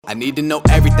I need to know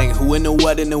everything, who and the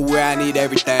what and the where, I need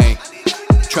everything.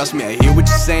 Trust me, I hear what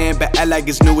you're saying, but act like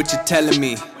it's new what you're telling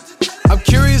me. I'm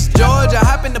curious, George, I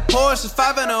hop in the Porsche, it's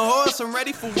 5 and a horse, I'm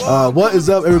ready for war. What is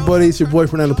up, everybody? It's your boy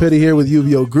Fernando Petty here with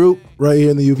UVO Group, right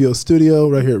here in the UVO studio,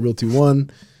 right here at Realty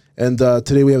One. And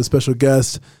today we have a special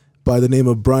guest by the name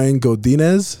of Brian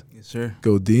Godinez. Yes, sir.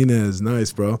 Godinez,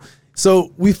 nice, bro.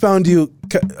 So we found you,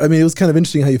 I mean, it was kind of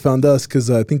interesting how you found us,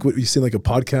 because I think you seen like a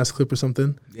podcast clip or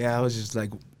something. Yeah, I was just like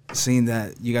seeing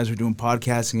that you guys were doing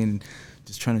podcasting and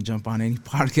just trying to jump on any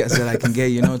podcast that I can get.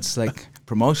 You know, it's like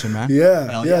promotion, man.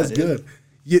 Yeah, it's good.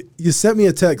 You sent me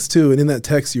a text too, and in that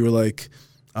text you were like,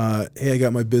 hey, I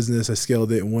got my business. I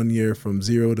scaled it in 1 year from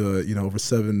zero to, over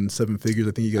seven figures.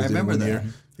 I think you guys did in 1 year.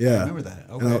 Yeah. I remember that.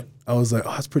 Okay. And I was like,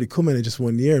 oh, that's pretty cool, man. In just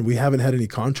 1 year. And we haven't had any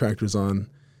contractors on,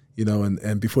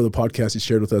 and before the podcast you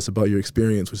shared with us about your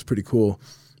experience, which was pretty cool,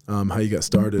 how you got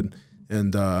started.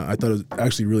 And I thought it was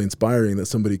actually really inspiring that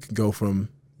somebody could go from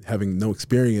having no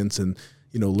experience and,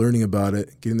 learning about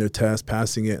it, getting their test,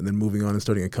 passing it, and then moving on and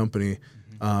starting a company,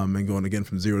 and going again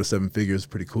from 0 to 7 figures.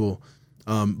 Pretty cool.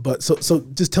 But so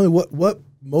just tell me what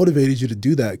motivated you to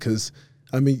do that? Because,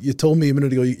 I mean, you told me a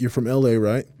minute ago you're from LA,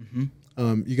 right?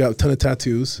 Mm-hmm. You got a ton of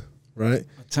tattoos, right?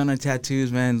 A ton of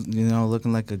tattoos, man,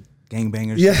 looking like a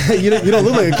gangbanger. Yeah, you don't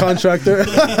look like a contractor.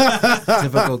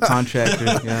 Typical contractor,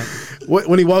 yeah.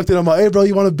 When he walked in, I'm like, hey, bro,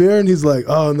 you want a beer? And he's like,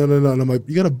 oh, no. And I'm like,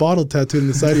 you got a bottle tattooed in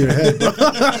the side of your head, bro.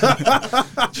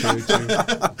 True.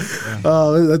 Yeah.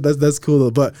 Oh, that's cool,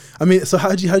 though. But, I mean, so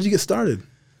how'd you get started?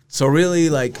 So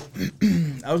really, like,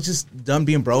 I was just done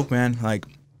being broke, man. Like,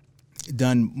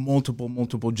 done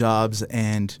multiple jobs,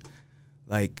 and,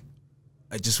 like,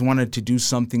 I just wanted to do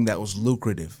something that was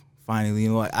lucrative, finally.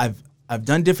 I've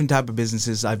done different type of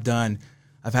businesses. I've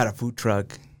had a food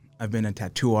truck. I've been a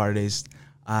tattoo artist.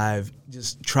 I've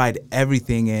just tried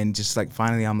everything, and just like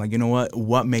finally I'm like, you know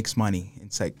what makes money?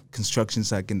 It's like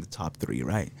construction's like in the top 3,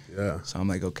 right? Yeah. So I'm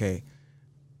like, okay.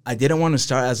 I didn't want to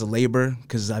start as a laborer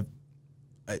because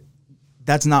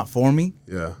that's not for me.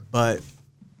 Yeah. But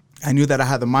I knew that I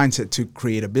had the mindset to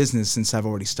create a business since I've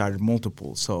already started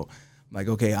multiple. So I'm like,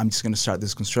 okay, I'm just going to start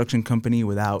this construction company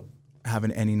without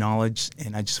having any knowledge,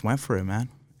 and I just went for it, man.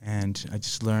 And I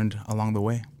just learned along the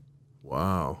way.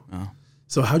 Wow.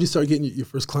 So how'd you start getting your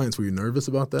first clients? Were you nervous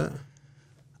about that?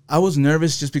 I was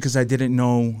nervous just because I didn't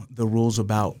know the rules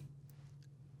about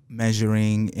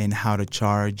measuring and how to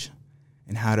charge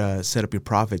and how to set up your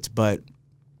profits. But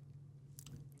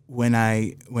when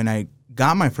I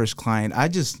got my first client, I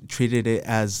just treated it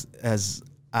as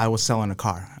I was selling a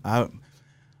car.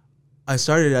 I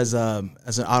started as an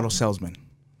auto salesman.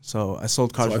 So I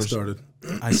sold cars.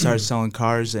 I started selling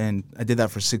cars, and I did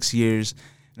that for 6 years.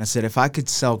 And I said, if I could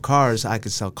sell cars, I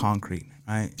could sell concrete,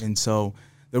 right? And so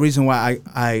the reason why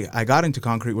I got into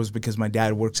concrete was because my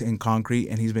dad works in concrete,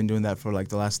 and he's been doing that for like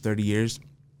the last 30 years.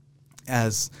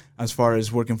 As far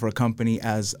as working for a company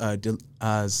as a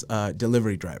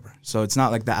delivery driver. So it's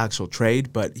not like the actual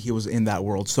trade, but he was in that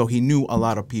world. So he knew a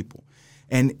lot of people,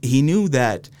 and he knew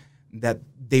that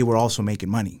they were also making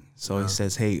money. So He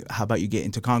says, hey, how about you get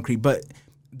into concrete? But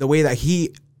the way that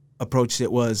he approached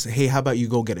it was, hey, how about you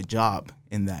go get a job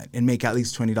in that and make at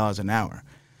least $20 an hour?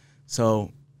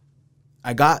 So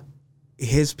I got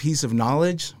his piece of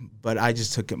knowledge, but I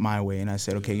just took it my way. And I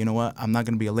said, okay, you know what? I'm not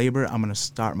going to be a laborer. I'm going to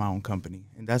start my own company.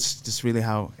 And that's just really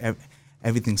how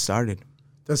everything started.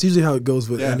 That's usually how it goes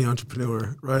with any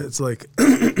entrepreneur, right? It's like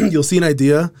you'll see an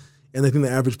idea, and I think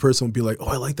the average person will be like, oh,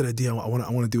 I like that idea. I want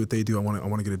to do what they do. I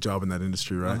want to get a job in that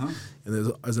industry, right?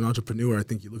 And as an entrepreneur, I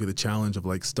think you look at the challenge of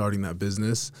like starting that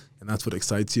business, and that's what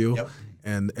excites you. Yep.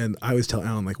 And I always tell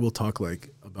Alan, like, we'll talk like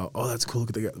about, oh, that's cool.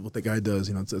 Look at what that guy does.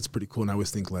 It's pretty cool. And I always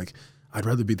think like, I'd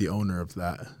rather be the owner of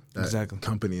that exactly.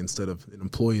 company instead of an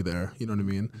employee there. You know what I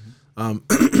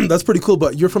mean? That's pretty cool.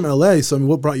 But you're from LA, so I mean,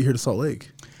 what brought you here to Salt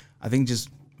Lake? I think just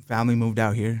family moved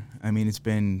out here. I mean, it's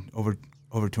been over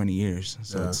 20 years.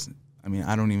 So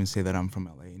I don't even say that I'm from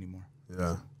LA anymore.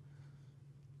 Yeah.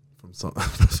 From Salt Lake.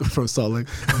 From Salt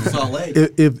Lake.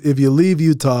 If you leave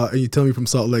Utah and you tell me from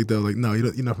Salt Lake, they're like, no,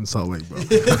 you're not from Salt Lake, bro.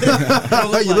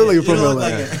 You look like you're from LA.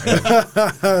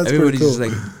 Everybody's just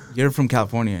like, you're from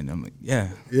California, and I'm like, yeah.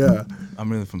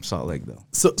 I'm really from Salt Lake, though.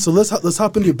 So let's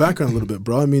hop into your background a little bit,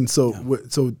 bro. I mean, so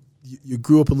you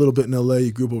grew up a little bit in LA.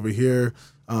 You grew up over here.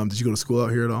 Did you go to school out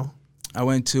here at all? I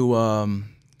went to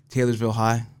Taylorsville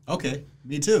High. Okay,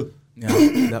 me too. Yeah,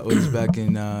 that was back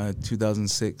in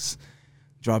 2006.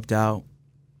 Dropped out.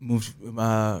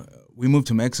 We moved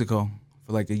to Mexico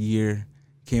for like a year.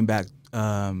 Came back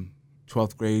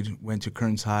 12th grade. Went to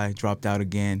Kearns High. Dropped out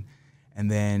again, and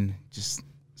then just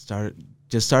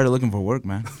started looking for work,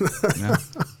 man. Yeah.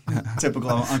 Typical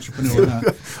entrepreneur.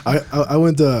 Huh? I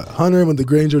went to Hunter when the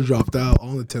Granger dropped out,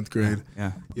 all in the 10th grade.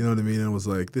 Yeah. You know what I mean? And it was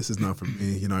like, this is not for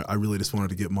me. You know, I really just wanted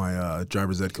to get my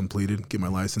driver's ed completed, get my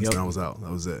license, Yep. and I was out.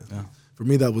 That was it. Yeah. For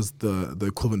me, that was the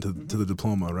equivalent to the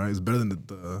diploma, right? It's better than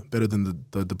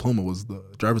the diploma was the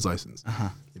driver's license.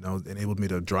 You know, it enabled me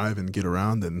to drive and get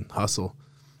around and hustle.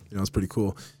 You know, it's pretty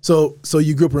cool. So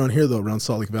you grew up around here, though, around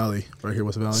Salt Lake Valley, right here,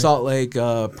 West Valley? Salt Lake,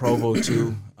 Provo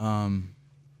too, and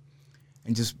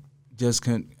just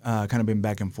kind of been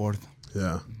back and forth.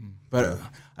 Yeah. But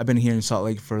I've been here in Salt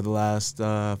Lake for the last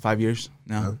 5 years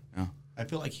now. Yeah. I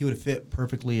feel like he would fit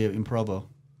perfectly in Provo.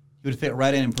 He would fit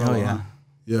right in Provo. Oh, yeah. Huh?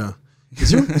 Yeah.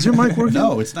 Is your mic working?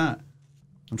 No, it's not.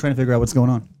 I'm trying to figure out what's going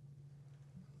on.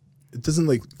 It doesn't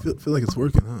like feel like it's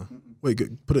working, huh? Wait,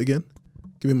 put it again.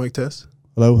 Give me a mic test.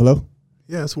 Hello?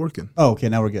 Yeah, it's working. Oh, okay,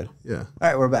 now we're good. Yeah. All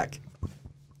right, we're back.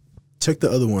 Check the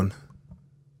other one.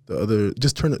 The other,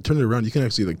 just turn it around. You can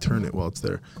actually like turn it while it's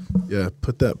there. Yeah,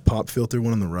 put that pop filter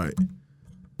one on the right.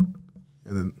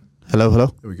 And then Hello?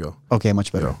 there we go. Okay,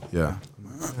 much better. Yeah.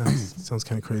 Sounds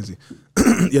kind of crazy.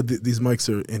 Yeah, these mics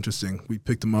are interesting. We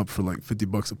picked them up for like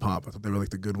 $50 a pop. I thought they were like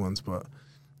the good ones, but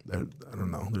I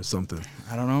don't know. There's something.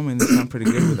 I don't know. I mean, they sound pretty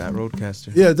good with that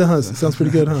Roadcaster. Yeah, it does. It sounds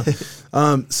pretty good,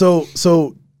 huh?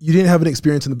 So you didn't have an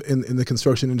experience in the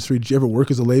construction industry. Did you ever work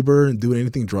as a laborer and do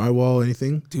anything, drywall,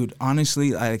 anything? Dude,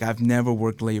 honestly, I've never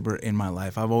worked labor in my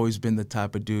life. I've always been the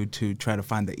type of dude to try to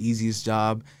find the easiest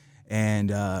job,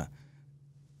 and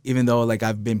even though like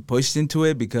I've been pushed into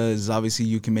it because obviously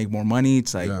you can make more money,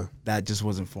 it's like that just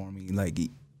wasn't for me. Like it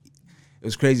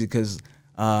was crazy because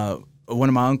one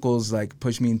of my uncles like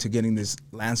pushed me into getting this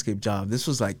landscape job. This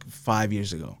was like 5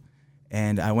 years ago,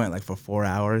 and I went like for 4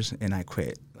 hours and I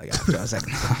quit. Like after I was like,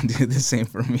 no, dude, this ain't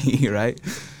for me, right?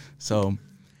 So,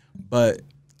 but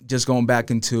just going back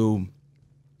into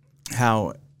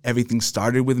how everything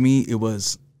started with me,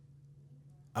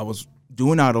 I was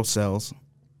doing auto sales,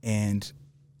 and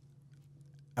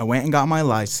I went and got my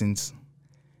license.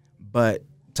 But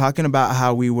talking about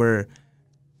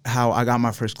how I got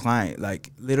my first client,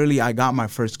 like literally I got my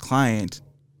first client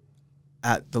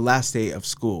at the last day of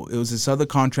school. It was this other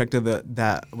contractor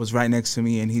that was right next to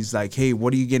me, and he's like, hey,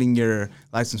 what are you getting your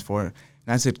license for? And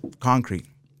I said, concrete.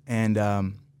 And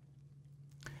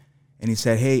he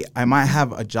said, hey, I might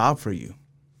have a job for you.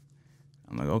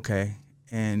 I'm like, okay.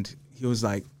 And he was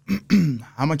like,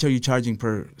 how much are you charging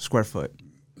per square foot?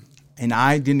 And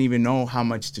I didn't even know how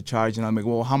much to charge. And I'm like,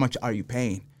 well, how much are you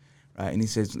paying? Right? And he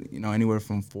says, anywhere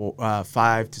from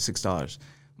 $5 to $6.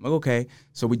 I'm like, okay.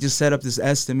 So we just set up this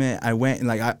estimate. I went and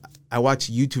like I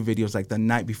watched YouTube videos like the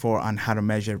night before on how to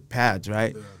measure pads,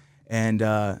 right? Yeah. And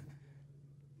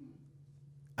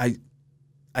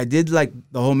I did like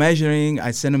the whole measuring.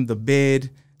 I sent him the bid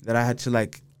that I had to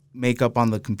like make up on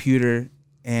the computer.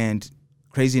 And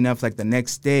crazy enough, like the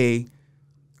next day,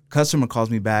 customer calls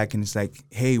me back and it's like,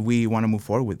 hey, we want to move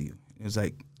forward with you. It was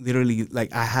like literally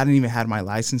like I hadn't even had my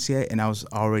license yet, and I was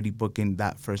already booking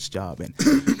that first job. And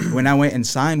when I went and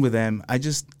signed with them, I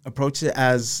just approached it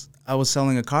as I was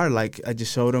selling a car. Like I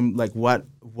just showed them like what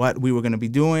we were going to be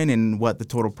doing and what the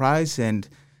total price, and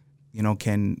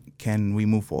can we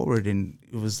move forward? And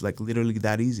it was like literally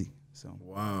that easy. So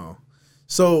wow.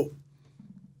 So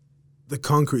the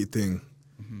concrete thing,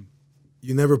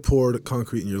 you never poured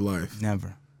concrete in your life.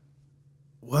 Never.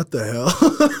 What the hell?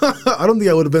 I don't think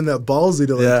I would have been that ballsy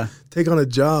to take on a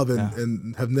job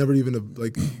and have never even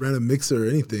like ran a mixer or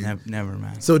anything. Never,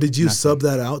 man. So did you sub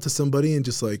that out to somebody and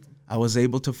just like? I was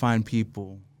able to find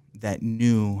people that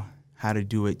knew how to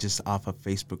do it just off of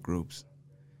Facebook groups.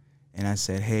 And I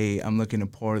said, hey, I'm looking to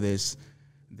pour this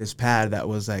pad that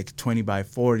was like 20 by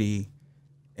 40.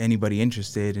 Anybody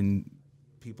interested? And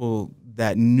people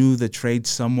that knew the trade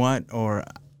somewhat, or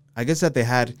I guess that they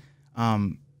had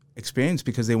experience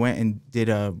because they went and did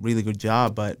a really good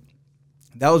job. But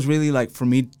that was really like for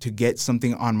me to get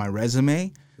something on my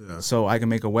resume so I can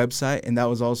make a website. And that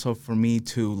was also for me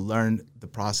to learn the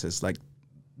process. Like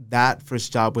that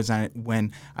first job was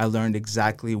when I learned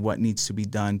exactly what needs to be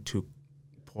done to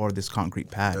pour this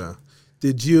concrete pad. Yeah.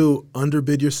 Did you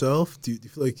underbid yourself? Do you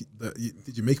feel like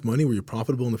did you make money? Were you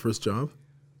profitable in the first job?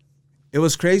 It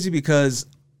was crazy because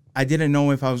I didn't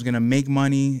know if I was going to make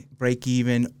money, break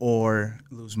even, or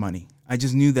lose money. I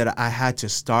just knew that I had to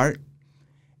start,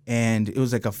 and it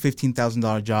was like a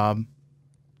 $15,000 job.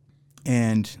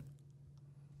 And,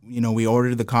 we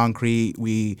ordered the concrete,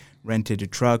 we rented a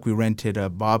truck, we rented a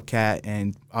Bobcat,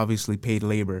 and obviously paid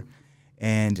labor.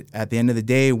 And at the end of the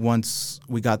day, once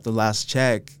we got the last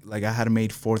check, like I had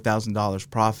made $4,000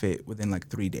 profit within like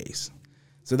 3 days.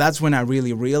 So that's when I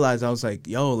really realized, I was like,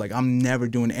 yo, like I'm never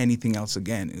doing anything else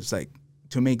again. It's like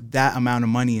to make that amount of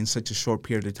money in such a short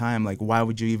period of time, like why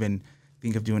would you even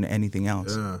think of doing anything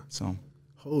else? Yeah. So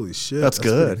Holy shit. That's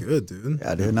good. pretty good, dude.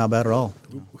 Yeah, dude, not bad at all.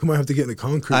 We might have to get into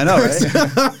concrete. I know,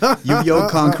 right? Yu-Gi-Oh!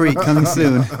 Concrete coming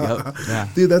soon. yep, yeah.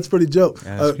 Dude, that's pretty dope.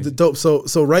 Yeah, that's crazy. Dope.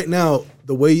 So right now,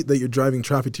 the way that you're driving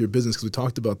traffic to your business, because we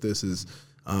talked about this, is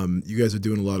you guys are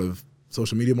doing a lot of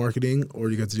social media marketing, or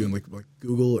you guys are doing like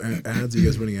Google ads? Are you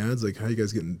guys running ads? Like, how are you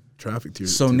guys getting traffic to your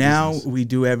So to your now business? we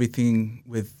do everything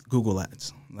with Google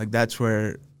Ads. Like that's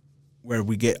where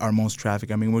we get our most traffic.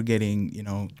 I mean, we're getting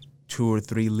 2 or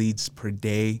 3 leads per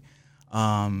day.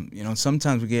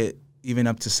 Sometimes we get even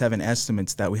up to 7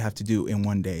 estimates that we have to do in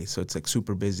one day. So it's like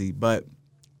super busy. But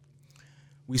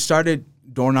we started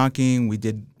door knocking. We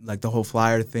did like the whole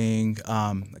flyer thing,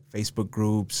 like Facebook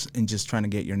groups, and just trying to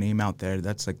get your name out there.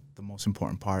 That's like the most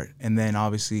important part. And then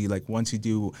obviously, like once you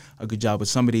do a good job with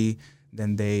somebody,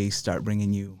 then they start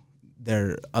bringing you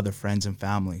their other friends and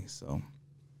family. So,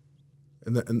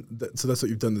 so that's what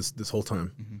you've done this whole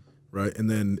time, Mm-hmm. right? And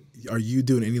then are you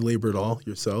doing any labor at all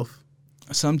yourself?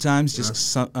 sometimes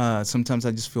sometimes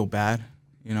I just feel bad,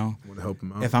 Want to help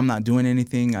them out? If I'm not doing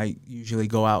anything, I usually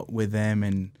go out with them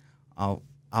and I'll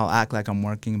act like I'm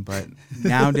working. But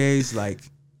nowadays, like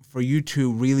for you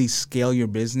to really scale your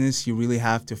business, you really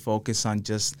have to focus on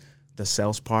just the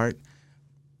sales part.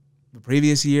 The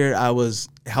previous year, I was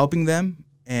helping them,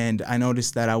 and I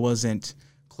noticed that I wasn't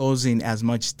closing as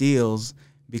much deals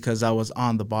because I was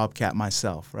on the Bobcat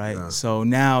myself, right? Yeah. So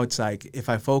now it's like if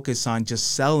I focus on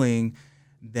just selling,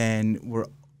 then we're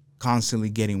constantly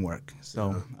getting work.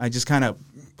 So I just kind of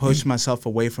push myself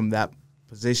away from that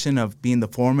position of being the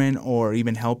foreman or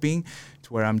even helping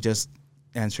to where I'm just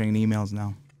answering emails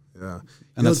now. Yeah.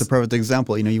 And that's a perfect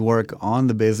example. You work on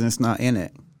the business, not in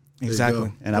it. Exactly.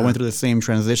 go. And I went through the same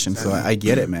transition, so I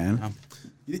get it, man.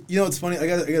 It's funny. I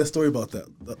got a story about that.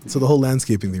 So the whole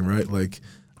landscaping thing, right? Like,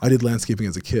 I did landscaping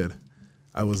as a kid.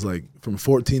 I was like from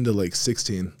 14 to like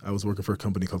 16. I was working for a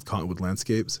company called Cottonwood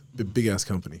Landscapes, big ass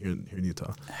company here in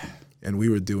Utah, and we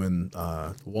were doing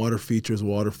water features,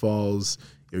 waterfalls,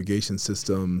 irrigation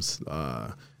systems,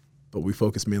 but we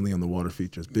focused mainly on the water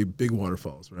features, big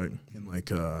waterfalls, right? And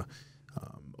like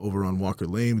over on Walker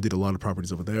Lane, we did a lot of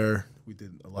properties over there. We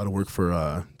did a lot of work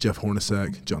for Jeff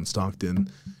Hornacek, John Stockton.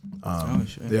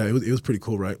 Shit. Yeah, it was pretty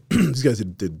cool, right? These guys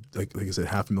did like I said,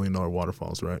 $500,000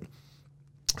 waterfalls, right?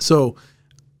 So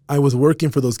I was working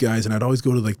for those guys, and I'd always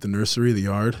go to like the nursery, the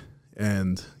yard,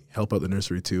 and help out the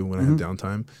nursery too when I had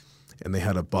downtime. And they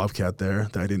had a Bobcat there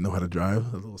that I didn't know how to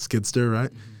drive, a little skidster,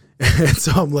 right? And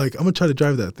so I'm like, I'm gonna try to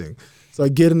drive that thing. So I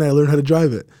get in and I learn how to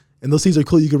drive it. And those things are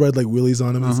cool. You could ride like wheelies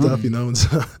on them and stuff, And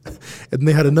so, and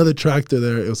they had another tractor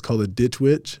there. It was called a Ditch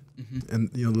Witch, and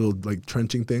little like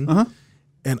trenching thing.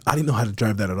 And I didn't know how to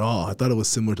drive that at all. I thought it was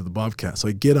similar to the Bobcat. So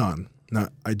I get on. Now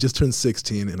I just turned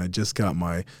 16, and I just got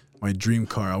my dream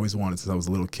car I always wanted since I was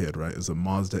a little kid. Right, it was a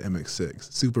Mazda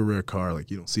MX-6, super rare car.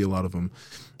 Like you don't see a lot of them.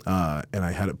 And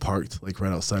I had it parked like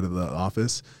right outside of the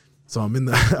office. So I'm in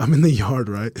the yard,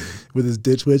 right, with this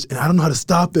Ditch Witch, and I don't know how to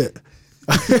stop it.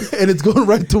 And it's going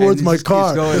right towards my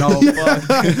car.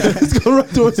 It's going right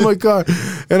towards my car.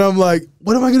 And I'm like,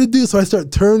 what am I going to do? So I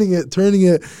start turning it.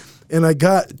 And I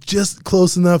got just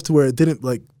close enough to where it didn't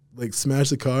like smash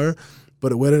the car,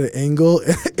 but it went at an angle.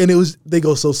 And they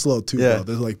go so slow too, bro.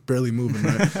 They're like barely moving,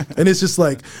 right? And it's just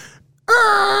like,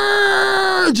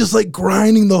 just like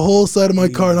grinding the whole side of my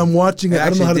car, and I'm watching it. I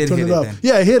don't know how to turn it up.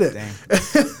 Yeah, I hit it.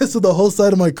 So the whole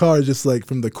side of my car is just like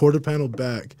from the quarter panel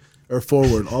back or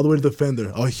forward all the way to the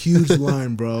fender, a huge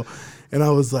line, bro. And I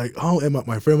was like, oh, and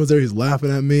my friend was there. He's laughing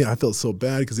at me. I felt so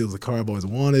bad because it was a car I've always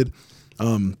wanted.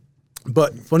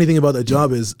 But funny thing about that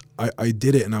job is I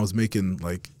did it, and I was making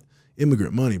like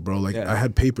immigrant money, bro. Like I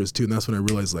had papers too, and that's when I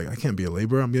realized like I can't be a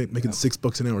laborer. I'm making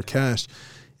 $6 an hour cash.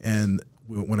 And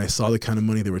when I saw the kind of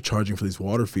money they were charging for these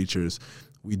water features,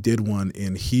 we did one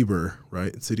in Heber,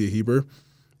 right, city of Heber,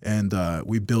 and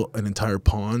we built an entire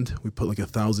pond. We put like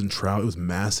 1,000 trout. It was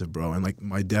massive, bro. And like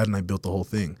my dad and I built the whole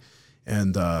thing.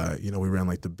 And we ran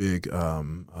like the big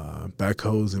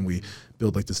backhoes, and we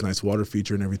built like this nice water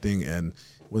feature and everything. And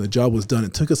when the job was done,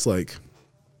 it took us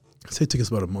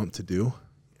about a month to do.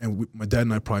 And my dad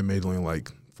and I probably made only like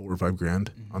 $4 or $5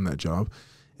 grand on that job.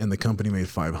 And the company made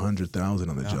 $500,000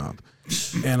 on the job.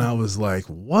 And I was like,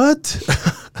 what?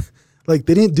 Like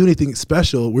they didn't do anything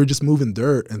special. We're just moving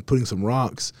dirt and putting some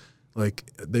rocks. Like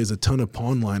there's a ton of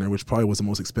pond liner, which probably was the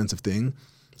most expensive thing.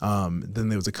 Then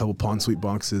there was a couple pond sweep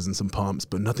boxes and some pumps,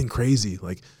 but nothing crazy.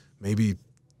 Like maybe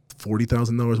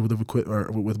 $40,000 worth of equipment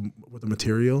or with the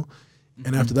material.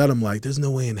 And after that, I'm like, there's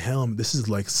no way in hell. This is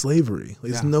like slavery.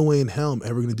 Like, there's no way in hell I'm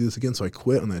ever going to do this again. So I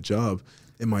quit on that job.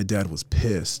 And my dad was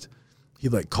pissed. he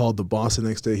like called the boss the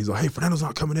next day. He's like, hey, Fernando's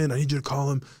not coming in. I need you to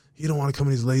call him. He don't want to come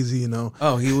in. He's lazy, you know.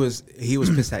 Oh, he was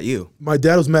pissed at you. My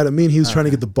dad was mad at me, and he was trying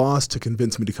to get the boss to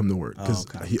convince me to come to work because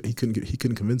okay. he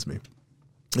couldn't convince me.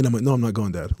 And I'm like, no, I'm not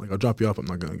going, Dad. Like, I'll drop you off. I'm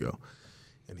not going to go.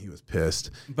 And he was pissed.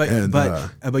 But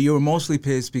you were mostly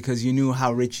pissed because you knew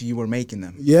how rich you were making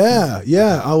them. Yeah.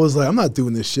 I was like, I'm not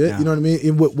doing this shit. Yeah. You know what I mean?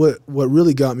 And what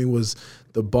really got me was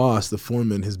the boss, the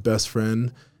foreman, his best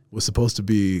friend was supposed to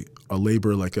be a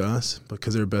laborer like us, but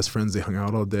because they were best friends, they hung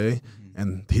out all day,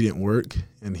 and he didn't work,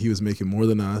 and he was making more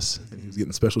than us, and he was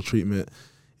getting special treatment.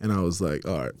 And I was like,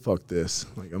 all right, fuck this.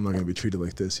 Like, I'm not going to be treated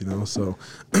like this, you know? So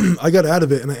I got out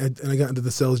of it, and I got into the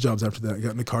sales jobs after that. I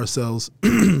got into car sales.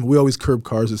 We always curb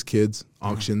cars as kids,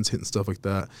 auctions, hitting stuff like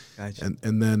that. Gotcha.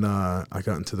 And then I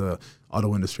got into the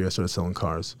auto industry. I started selling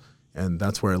cars, and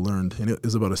that's where I learned. And it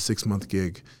was about a 6-month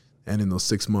gig. And in those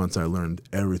 6 months, I learned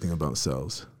everything about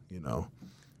sales, you know?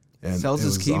 And sales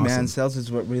is key, awesome. man. Sales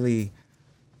is what really...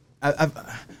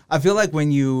 I feel like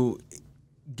when you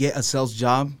get a sales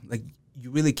job, like, you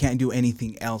really can't do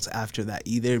anything else after that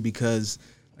either, because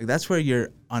like that's where you're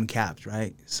uncapped,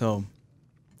 right? So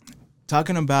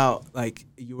talking about, like,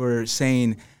 you were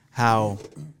saying how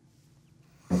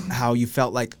you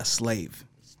felt like a slave,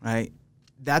 right?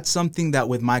 That's something that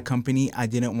with my company, I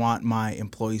didn't want my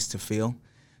employees to feel.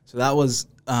 So that was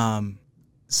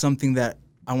something that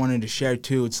I wanted to share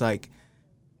too. It's like,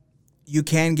 you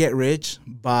can get rich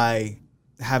by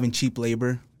having cheap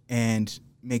labor and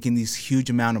making these huge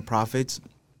amount of profits.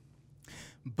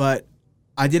 But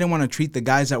I didn't want to treat the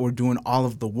guys that were doing all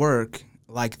of the work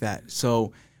like that.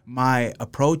 So my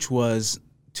approach was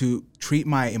to treat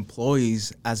my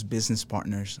employees as business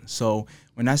partners. So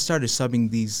when I started subbing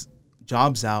these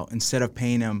jobs out, instead of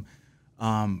paying them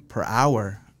per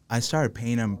hour, I started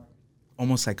paying them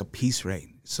almost like a piece rate.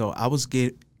 So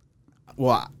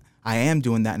I am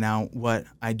doing that now. What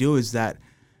I do is that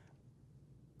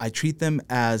I treat them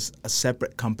as a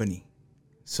separate company.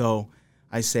 So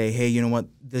I say, hey, you know what?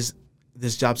 This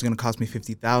job's going to cost me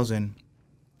 $50,000.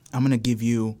 I'm going to give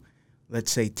you,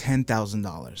 let's say,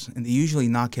 $10,000. And they usually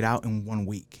knock it out in 1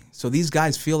 week. So these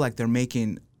guys feel like they're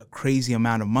making a crazy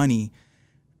amount of money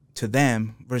to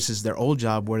them versus their old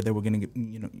job where they were going to get,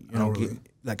 get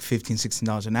like $15,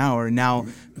 $16 an hour. And now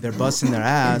they're busting their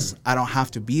ass. I don't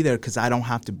have to be there because I don't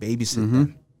have to babysit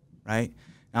them, right?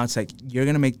 Now it's like, you're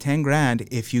going to make $10,000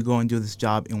 if you go and do this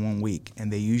job in 1 week.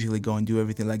 And they usually go and do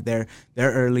everything. Like, they're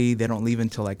early. They don't leave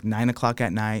until like 9 o'clock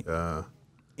at night.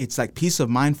 It's like peace of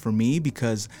mind for me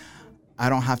because I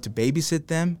don't have to babysit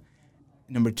them.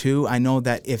 Number two, I know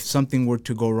that if something were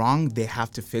to go wrong, they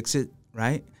have to fix it,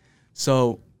 right?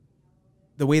 So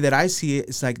the way that I see it,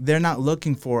 it's like they're not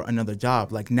looking for another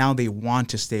job. Like, now they want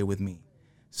to stay with me.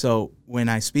 So when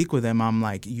I speak with them, I'm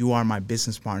like, you are my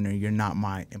business partner. You're not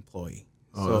my employee.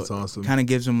 Oh, so that's awesome. Kind of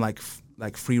gives them like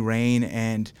free reign,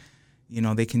 and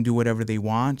they can do whatever they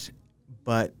want.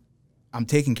 But I'm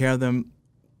taking care of them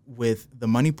with the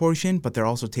money portion, but they're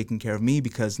also taking care of me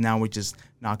because now we're just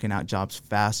knocking out jobs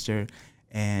faster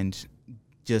and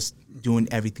just doing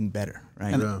everything better,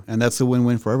 right? And that's a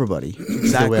win-win for everybody. Exactly.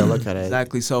 That's the way I look at it.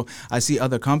 Exactly. So I see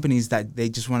other companies that they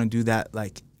just want to do that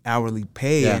like hourly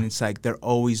pay, and it's like they're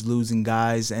always losing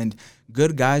guys, and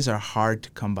good guys are hard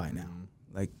to come by now.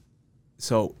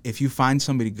 So if you find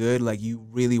somebody good, like, you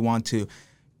really want to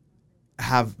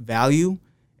have value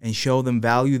and show them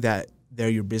value that they're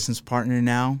your business partner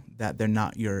now, that they're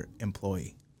not your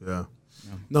employee. Yeah.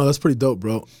 No, that's pretty dope,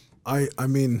 bro. I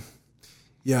mean,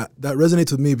 yeah, that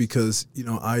resonates with me because,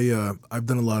 I've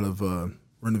done a lot of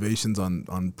renovations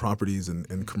on properties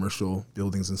and commercial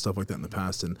buildings and stuff like that in the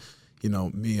past. And,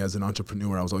 me as an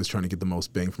entrepreneur, I was always trying to get the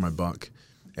most bang for my buck.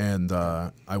 And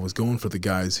I was going for the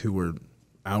guys who were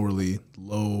hourly,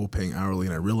 low paying hourly,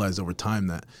 and I realized over time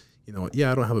that, I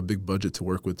don't have a big budget to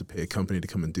work with to pay a company to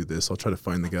come and do this. I'll try to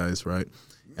find the guys, right?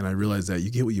 And I realized that you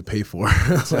get what you pay for.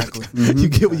 Exactly. You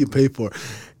get what you pay for.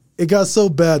 It got so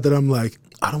bad that I'm like,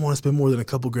 I don't want to spend more than a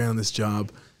couple grand on this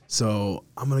job, so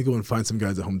I'm gonna go and find some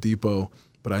guys at Home Depot.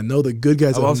 But I know the good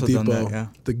guys at Home Depot,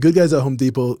 the good guys at Home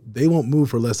Depot, they won't move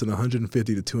for less than $150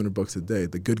 to $200 a day.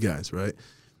 The good guys, right?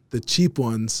 The cheap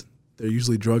ones, they're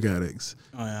usually drug addicts.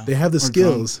 Oh, yeah. They have the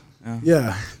skills.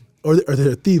 Yeah. Or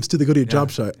they're thieves too. They go to your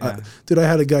job site. Yeah. I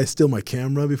had a guy steal my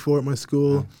camera before at my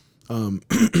school.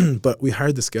 But we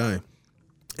hired this guy,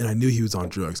 and I knew he was on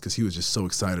drugs because he was just so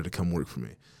excited to come work for me.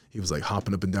 He was like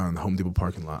hopping up and down in the Home Depot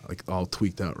parking lot, like all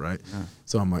tweaked out, right? Yeah.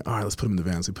 So I'm like, all right, let's put him in the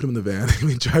van. So we put him in the van, and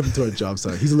we drive him to our job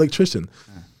site. He's an electrician.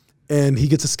 And he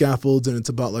gets a scaffold, and it's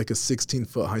about like a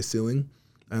 16-foot high ceiling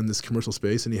and this commercial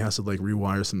space, and he has to like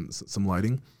rewire some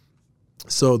lighting.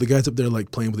 So the guy's up there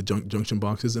like playing with the junction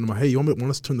boxes, and I'm like, hey, you want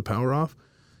us to turn the power off?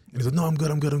 And he's like, no, I'm good.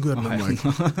 And I'm like,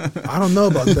 I don't know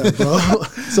about that, bro.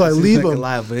 So I leave like him. a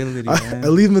liability, I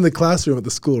man. leave him in the classroom at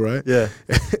the school, right? Yeah.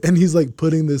 And he's like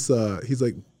putting these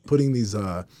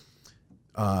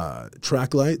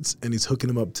track lights, and he's hooking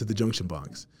them up to the junction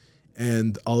box.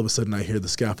 And all of a sudden I hear the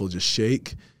scaffold just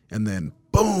shake, and then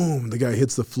boom, the guy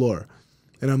hits the floor.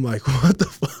 And I'm like, what the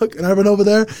fuck? And I run over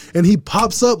there, and he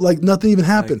pops up like nothing even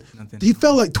happened. He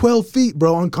fell like 12 feet,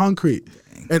 bro, on concrete.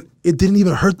 And it didn't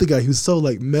even hurt the guy. He was so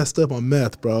like messed up on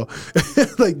meth, bro.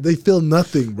 Like they feel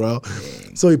nothing, bro.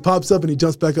 Dang. So he pops up and he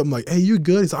jumps back up. I'm like, hey, you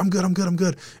good? He's like, I'm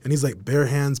good. And he's like bare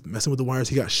hands messing with the wires.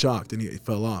 He got shocked and he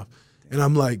fell off. And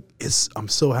I'm like, I'm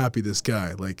so happy this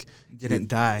guy like didn't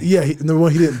die. Yeah, number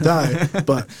one, he didn't die,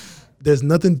 but there's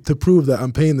nothing to prove that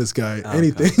I'm paying this guy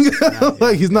anything.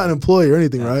 Like he's not an employee or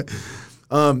anything, right?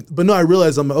 But no, I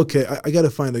realized I'm like, okay, I got to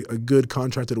find a good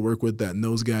contractor to work with that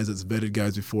knows guys, that's vetted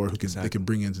guys before who they can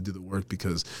bring in to do the work,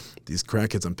 because these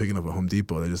crackheads I'm picking up at Home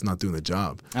Depot, they're just not doing the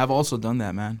job. I've also done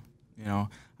that, man. You know,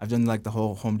 I've done like the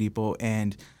whole Home Depot,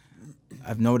 and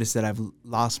I've noticed that I've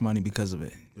lost money because of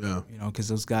it. Yeah. You know, because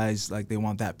those guys, like, they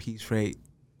want that piece rate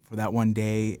for that one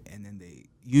day, and then they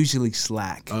usually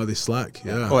slack. Oh, they slack,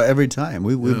 yeah. Oh, every time.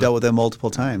 We've dealt with them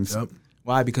multiple times. Yep.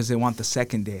 Why? Because they want the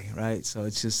second day, right? So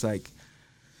it's just like...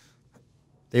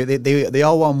 They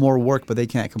all want more work, but they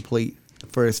can't complete the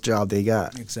first job they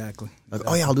got. Exactly. Like,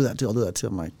 oh yeah, I'll do that too.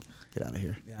 I'm like, get out of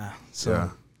here. Yeah. So yeah,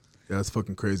 that's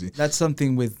fucking crazy. That's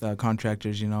something with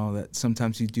contractors, you know, that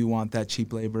sometimes you do want that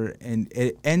cheap labor, and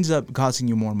it ends up costing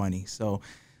you more money. So,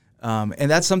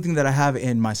 and that's something that I have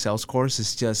in my sales course.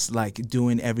 It's just like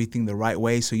doing everything the right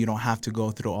way, so you don't have to go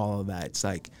through all of that. It's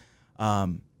like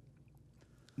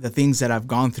the things that I've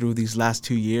gone through these last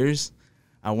 2 years.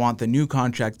 I want the new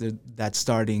contractor that's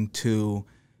starting to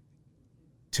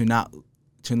not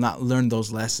learn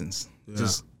those lessons. Yeah.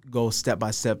 Just go step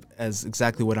by step as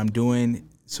exactly what I'm doing,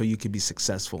 so you could be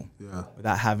successful. Yeah.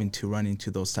 Without having to run into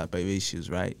those type of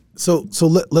issues, right? So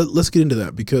let's get into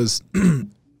that, because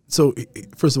so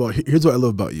first of all, here's what I love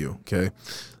about you. Okay,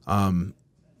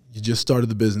 you just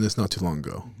started the business not too long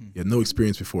ago. Mm-hmm. You had no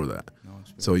experience before that. No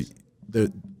experience. So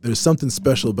there's something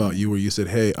special about you where you said,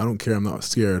 hey, I don't care, I'm not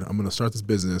scared, I'm going to start this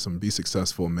business, I'm going to be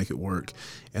successful and make it work.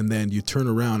 And then you turn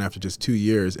around after just 2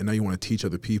 years, and now you want to teach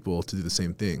other people to do the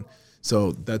same thing.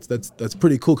 So that's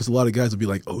pretty cool, because a lot of guys will be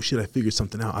like, oh shit, I figured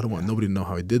something out, I don't want nobody to know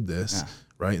how I did this,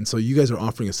 right? And so you guys are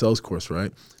offering a sales course,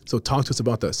 right? So talk to us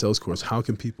about that sales course. How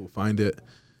can people find it?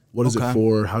 What is it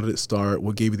for? How did it start?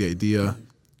 What gave you the idea?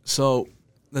 So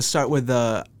let's start with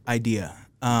the idea.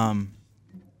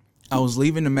 I was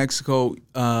leaving New Mexico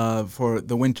for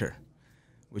the winter,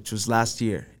 which was last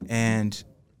year. And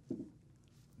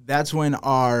that's when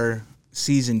our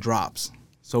season drops.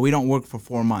 So we don't work for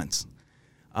 4 months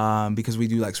because we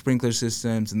do like sprinkler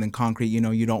systems and then concrete. You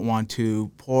know, you don't want to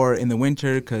pour in the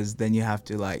winter because then you have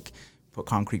to like put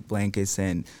concrete blankets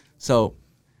in. So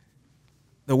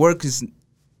the work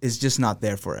is just not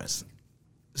there for us.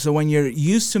 So when you're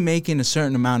used to making a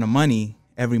certain amount of money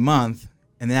every month,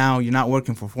 and now you're not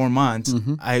working for 4 months,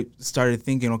 I started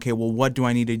thinking, okay, well, what do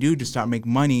I need to do to start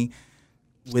making money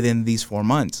within these 4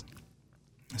 months?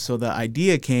 So the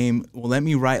idea came, well, let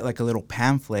me write like a little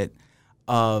pamphlet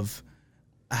of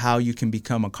how you can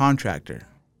become a contractor.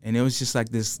 And it was just like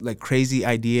this like crazy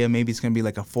idea. Maybe it's going to be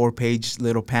like a 4-page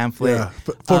little pamphlet. Yeah,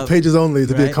 4 pages only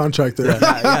to be a contractor.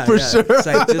 For sure. It's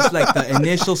like just like the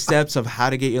initial steps of how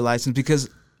to get your license,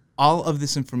 because all of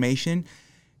this information,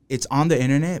 it's on the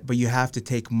internet, but you have to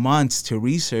take months to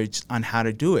research on how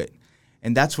to do it.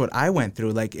 And that's what I went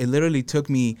through. Like it literally took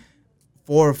me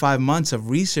 4 or 5 months of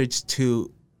research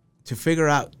to figure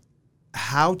out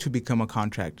how to become a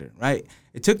contractor, right?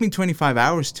 It took me 25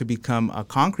 hours to become a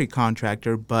concrete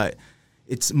contractor, but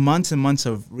it's months and months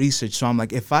of research. So I'm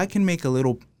like, if I can make a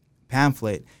little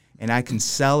pamphlet and I can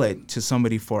sell it to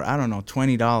somebody for, I don't know,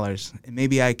 $20, and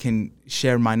maybe I can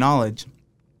share my knowledge,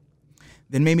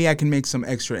 then maybe I can make some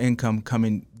extra income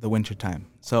coming the wintertime.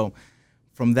 So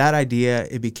from that idea,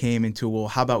 it became into, well,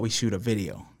 how about we shoot a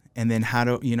video? And then how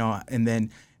to, you know, and then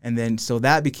so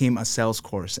that became a sales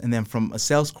course. And then from a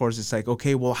sales course, it's like,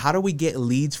 okay, well, how do we get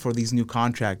leads for these new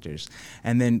contractors?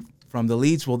 And then from the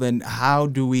leads, well, then how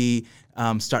do we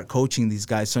start coaching these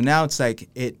guys? So now it's like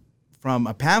from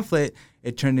a pamphlet,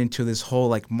 it turned into this whole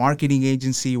like marketing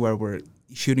agency where we're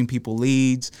shooting people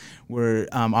leads. We're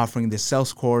offering this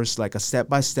sales course, like a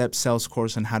step-by-step sales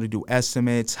course on how to do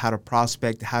estimates, how to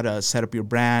prospect, how to set up your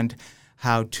brand,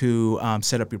 how to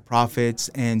set up your profits,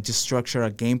 and just structure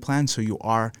a game plan so you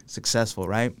are successful,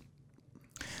 right?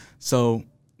 So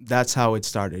that's how it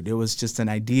started. It was just an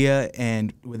idea,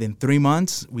 and within 3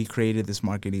 months, we created this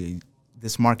marketing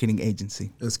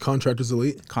agency. It's Contractors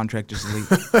Elite. Contractors Elite.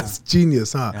 That's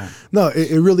genius, huh? Yeah. No,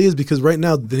 it really is, because right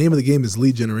now the name of the game is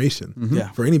lead generation. Yeah.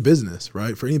 For any business,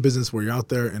 right? For any business where you're out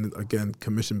there, and again,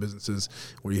 commission businesses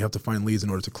where you have to find leads in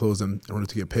order to close them, in order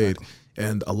to get paid.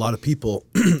 And a lot of people,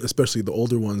 especially the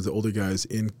older ones, the older guys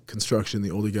in construction,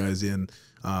 the older guys in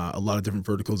a lot of different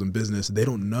verticals in business, they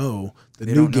don't know the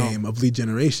new game of lead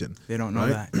generation. They don't know right?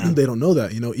 that. Yeah. They don't know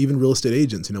that. Even real estate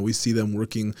agents, we see them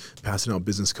working, passing out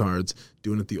business cards,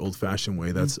 doing it the old-fashioned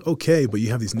way. That's okay, but you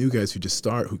have these new guys who just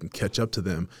start, who can catch up to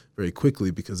them very quickly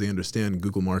because they understand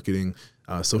Google marketing,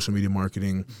 social media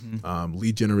marketing,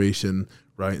 lead generation,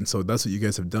 right? And so that's what you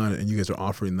guys have done, and you guys are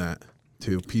offering that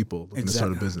to people looking to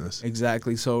start a business.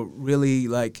 Exactly. So really,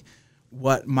 like,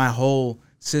 what my whole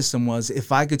system was,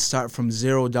 if I could start from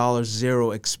 $0, zero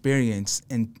experience,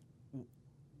 and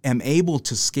am able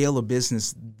to scale a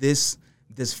business this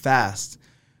fast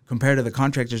compared to the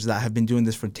contractors that have been doing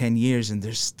this for 10 years and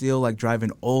they're still like driving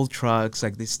old trucks,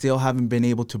 like they still haven't been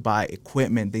able to buy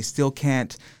equipment, they still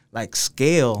can't like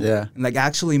scale and like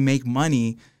actually make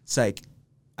money. It's like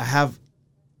I have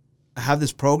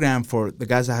this program for the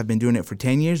guys that have been doing it for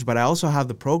 10 years, but I also have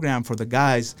the program for the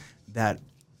guys that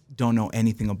don't know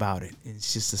anything about it.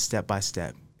 It's just a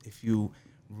step-by-step. If you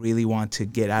really want to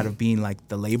get out of being like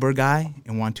the labor guy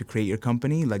and want to create your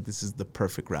company, like this is the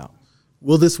perfect route.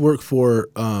 Will this work for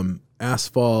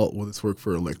asphalt? Will this work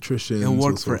for electricians? It'll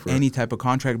work for any type of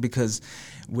contract, because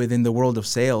within the world of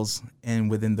sales and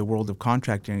within the world of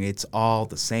contracting, it's all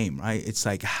the same, right? It's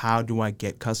like, how do I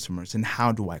get customers and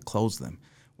how do I close them?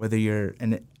 Whether you're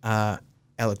an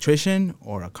electrician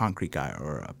or a concrete guy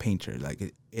or a painter,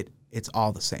 like it's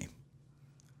all the same.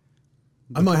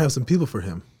 I might have some people for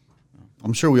him.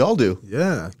 I'm sure we all do.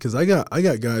 Yeah, because I got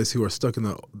guys who are stuck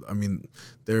in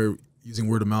they're using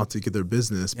word of mouth to get their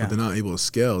business, but they're not able to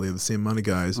scale. They have the same amount of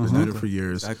guys who've been doing it for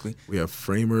years. Exactly. We have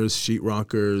framers,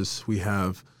 sheetrockers. We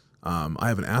have, I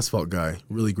have an asphalt guy,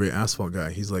 really great asphalt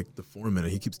guy. He's like the foreman,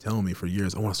 and he keeps telling me for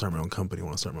years, I want to start my own company.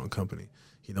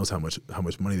 He knows how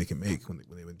much money they can make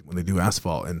when they do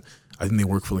asphalt, and I think they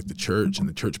work for like the church, and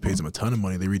the church pays them a ton of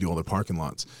money. They redo all their parking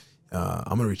lots.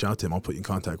 I'm gonna reach out to him. I'll put you in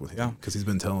contact with him because he's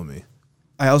been telling me.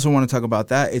 I also want to talk about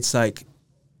that. It's like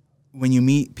when you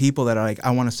meet people that are like,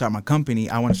 I want to start my company.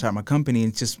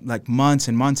 It's just like months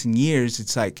and months and years.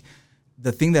 It's like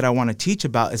the thing that I want to teach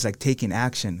about is like taking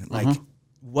action. Like,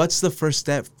 what's the first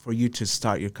step for you to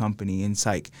start your company? And it's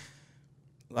like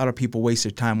a lot of people waste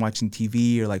their time watching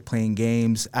TV or like playing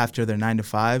games after their 9 to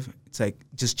 5. It's like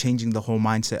just changing the whole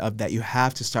mindset of that you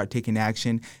have to start taking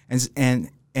action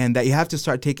and that you have to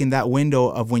start taking that window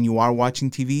of when you are watching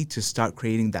TV to start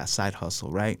creating that side hustle,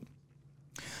 right?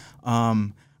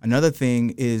 Another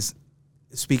thing is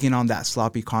speaking on that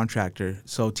sloppy contractor.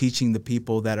 So teaching the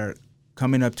people that are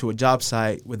coming up to a job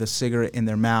site with a cigarette in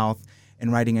their mouth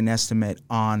and writing an estimate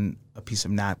on a piece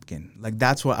of napkin. Like,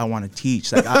 that's what I want to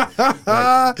teach. Like,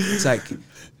 it's like,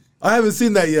 I haven't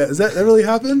seen that yet. Does that really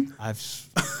happen? I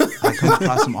come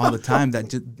across them all the time that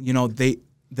just,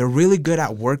 they're really good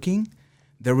at working.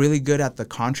 They're really good at the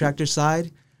contractor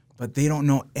side, but they don't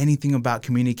know anything about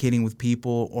communicating with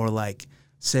people or like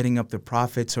setting up their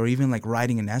profits or even like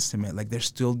writing an estimate. Like, they're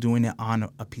still doing it on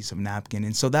a piece of napkin.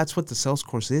 And so that's what the sales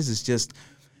course is. It's just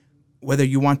whether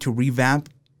you want to revamp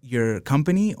your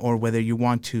company or whether you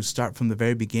want to start from the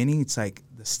very beginning, it's like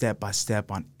the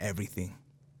step-by-step on everything.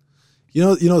 You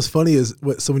know what's funny is,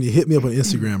 so when you hit me up on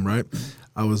Instagram, right,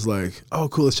 I was like, oh,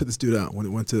 cool, let's check this dude out. When it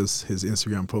went to his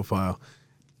Instagram profile,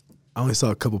 I only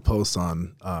saw a couple posts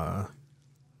on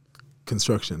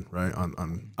construction, right? On I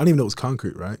didn't even know it was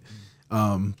concrete, right?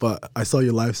 But I saw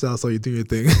your lifestyle, saw you do your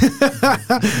thing.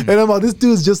 And I'm like, this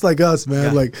dude's just like us,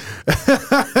 man. Like,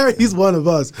 he's one of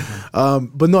us.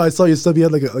 But no, I saw your stuff. You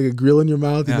had like a grill in your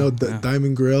mouth,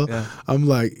 diamond grill. Yeah. I'm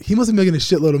like, he must be making a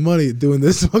shitload of money doing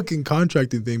this fucking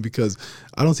contracting thing, because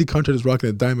I don't see contractors rocking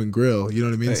a diamond grill. You know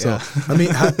what I mean? So, I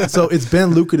mean, so it's been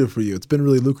lucrative for you. It's been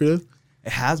really lucrative.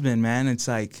 It has been, man. It's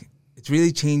like, it's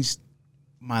really changed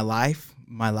my life,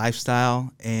 my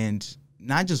lifestyle, and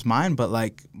not just mine, but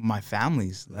like my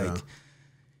family's. Like,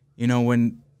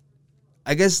 when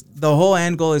I guess the whole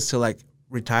end goal is to like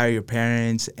retire your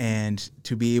parents and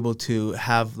to be able to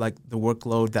have like the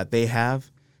workload that they have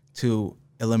to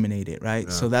eliminate it, right?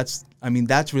 Yeah. So that's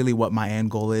really what my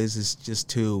end goal is just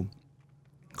to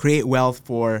create wealth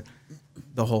for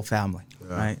the whole family,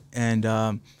 right?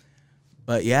 And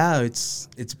but yeah, it's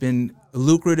been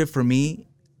lucrative for me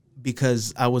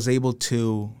because I was able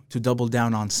to double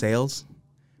down on sales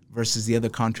versus the other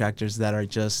contractors that are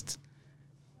just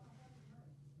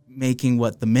making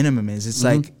what the minimum is. It's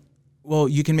like, well,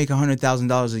 you can make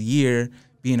 $100,000 a year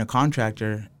being a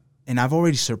contractor, and I've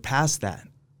already surpassed that.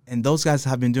 And those guys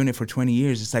have been doing it for 20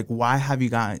 years. It's like, why have you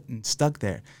gotten stuck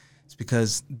there? It's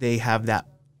because they have that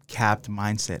capped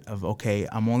mindset of, okay,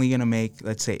 I'm only gonna make,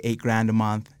 let's say, $8,000 a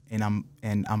month, and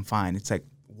I'm fine. It's like,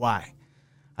 why?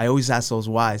 I always ask those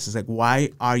whys. It's like, why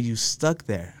are you stuck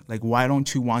there? Like, why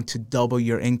don't you want to double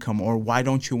your income, or why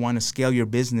don't you want to scale your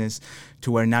business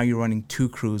to where now you're running 2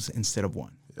 crews instead of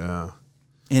 1? Yeah.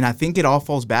 And I think it all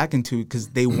falls back into because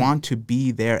they want to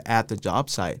be there at the job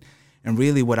site. And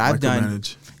really what I've done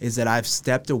Micromanage. is that I've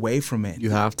stepped away from it.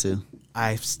 You have to.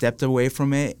 I've stepped away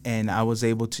from it, and I was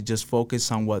able to just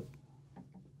focus on what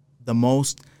the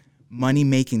most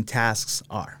money-making tasks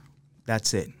are.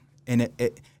 That's it. And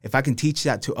if I can teach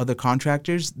that to other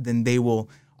contractors, then they will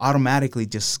automatically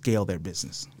just scale their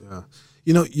business. Yeah.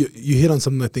 You know, you hit on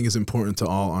something I think is important to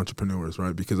all entrepreneurs,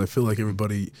 right? Because I feel like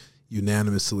everybody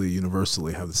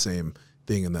universally have the same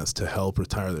thing, and that's to help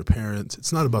retire their parents.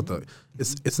 It's not about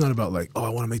it's not about like, oh, I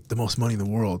want to make the most money in the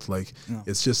world. Like,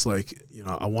 it's just like, you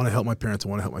know, I want to help my parents. I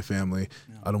want to help my family.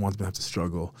 I don't want them to have to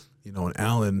struggle. You know, and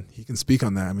Alan, he can speak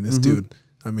on that. I mean, this dude,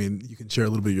 I mean, you can share a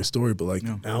little bit of your story, but like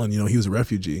Alan, you know, he was a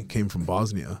refugee, came from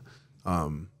Bosnia.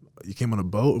 You came on a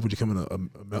boat, or would you come in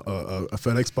a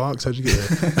FedEx box? How'd you get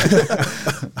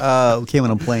there? We came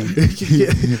on a plane.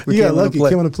 You got lucky.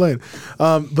 Came on a plane.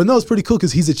 But no, it's pretty cool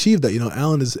because he's achieved that. You know,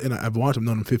 Alan is, and I've watched him,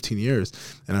 known him 15 years,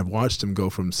 and I've watched him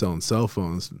go from selling cell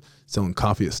phones, selling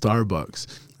coffee at Starbucks,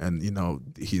 and you know,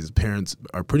 his parents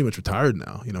are pretty much retired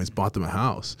now. You know, he's bought them a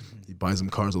house. He buys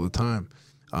them cars all the time,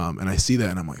 and I see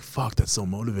that, and I'm like, fuck, that's so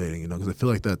motivating. You know, because I feel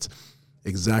like that's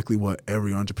exactly what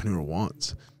every entrepreneur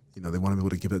wants. You know, they want to be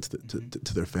able to give that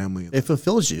to their family. It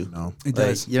fulfills you. You know? It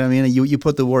does. You know what I mean? You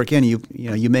put the work in, you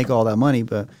know, you make all that money,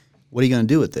 but what are you going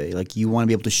to do with it? Like, you want to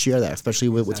be able to share that, especially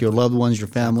with your loved ones, your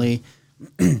family,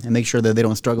 and make sure that they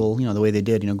don't struggle, you know, the way they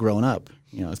did, you know, growing up.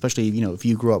 You know, especially, you know, if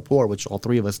you grew up poor, which all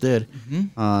 3 of us did,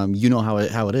 you know how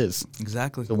it is.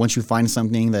 Exactly. So once you find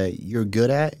something that you're good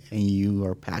at and you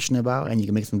are passionate about and you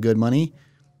can make some good money,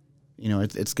 you know,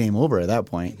 it's game over at that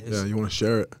point. Yeah, you want to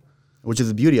share it. Which is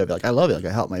the beauty of it. Like, I love it. Like,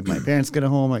 I helped my parents get a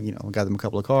home. I, you know, got them a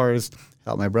couple of cars.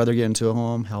 Helped my brother get into a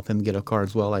home. Help him get a car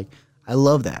as well. Like, I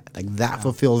love that. Like, that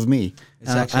fulfills me. It's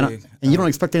actually, and you don't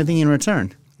expect anything in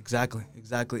return. Exactly.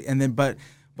 And then, but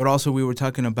also we were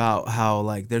talking about how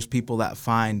like there's people that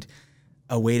find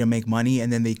a way to make money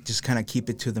and then they just kind of keep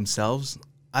it to themselves.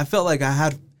 I felt like I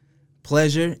had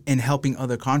pleasure in helping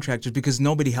other contractors because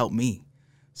nobody helped me.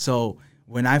 So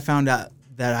when I found out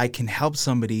that I can help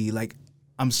somebody, like,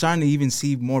 I'm starting to even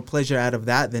see more pleasure out of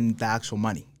that than the actual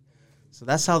money. So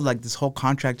that's how like this whole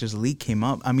Contractors Elite came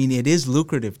up. I mean, it is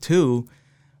lucrative too,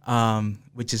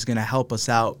 which is going to help us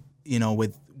out, you know,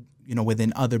 with, you know,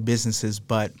 within other businesses.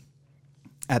 But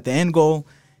at the end goal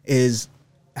is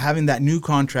having that new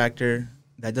contractor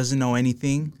that doesn't know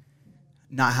anything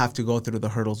not have to go through the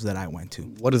hurdles that I went to.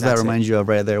 What does that remind you of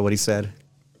right there, what he said?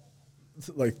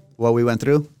 Like, What we went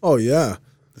through? oh yeah.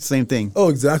 The same thing. Oh,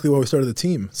 exactly why we started the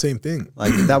team. Same thing.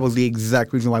 Like, that was the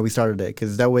exact reason why we started it.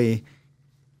 Because that way,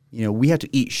 you know, we had to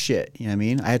eat shit. You know what I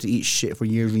mean? I had to eat shit for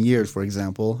years and years, for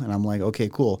example. And I'm like, okay,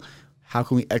 cool. How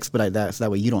can we expedite that so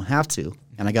that way you don't have to?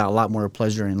 And I got a lot more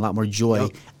pleasure and a lot more joy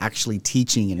actually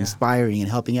teaching and inspiring and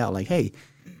helping out. Like, hey,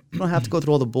 you don't have to go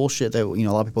through all the bullshit that, you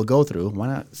know, a lot of people go through. Why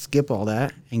not skip all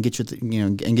that and get you,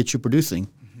 and get you producing?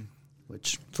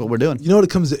 Which is what we're doing. You know what it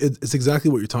comes? It's exactly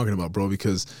what you're talking about, bro.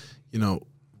 Because, you know,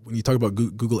 when you talk about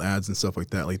Google ads and stuff like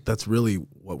that, like that's really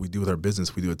what we do with our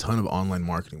business. We do a ton of online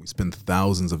marketing. We spend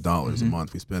thousands of dollars a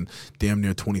month. We spend damn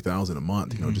near $20,000 a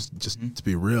month. You know, just to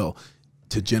be real,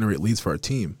 to generate leads for our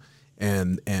team.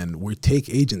 And we take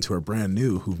agents who are brand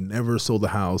new, who've never sold a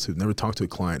house, who've never talked to a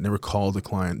client, never called a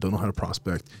client, don't know how to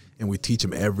prospect, and we teach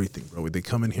them everything, bro. They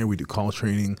come in here, we do call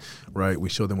training, right? We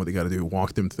show them what they got to do,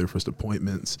 walk them to their first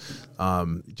appointments.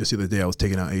 Just the other day, I was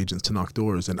taking out agents to knock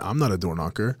doors, and I'm not a door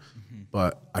knocker,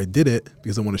 but I did it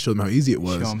because I want to show them how easy it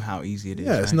was. Show them how easy it is.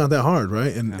 Yeah, it's not that hard,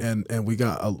 right? And we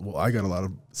got, I got a lot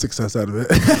of success out of it.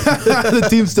 The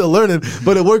team's still learning,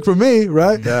 but it worked for me,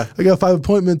 right? Yeah. I got 5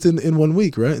 appointments in 1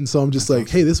 week, right? And so I'm just like,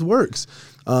 hey, this works.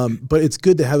 But it's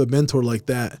good to have a mentor like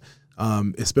that,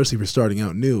 especially if you're starting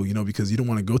out new, you know, because you don't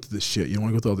want to go through this shit. You don't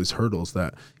want to go through all these hurdles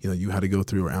that, you know, you had to go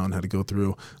through or Alan had to go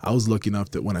through. I was lucky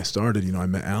enough that when I started, you know, I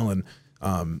met Alan.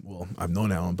 Well, I've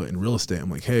known Alan, but in real estate, I'm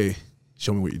like, hey,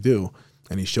 show me what you do.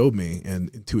 And he showed me,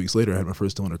 and 2 weeks later, I had my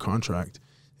first deal under contract.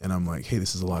 And I'm like, hey,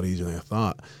 this is a lot easier than I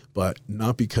thought. But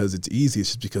not because it's easy,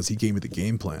 it's just because he gave me the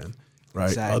game plan, right?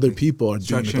 Exactly. Other people are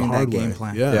doing it the hard way. Game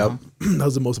plan. Yeah, that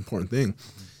was the most important thing.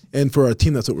 And for our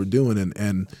team, that's what we're doing.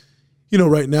 And you know,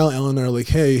 right now, Alan and I are like,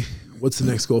 hey, what's the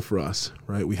next goal for us,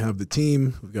 right? We have the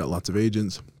team. We've got lots of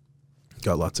agents,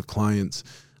 got lots of clients.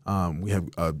 We have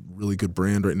a really good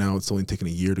brand right now. It's only taken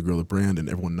a year to grow the brand, and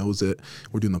everyone knows it.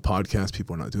 We're doing the podcast.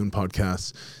 People are not doing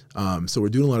podcasts. So we're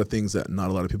doing a lot of things that not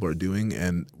a lot of people are doing,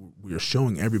 and we are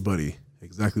showing everybody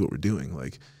exactly what we're doing.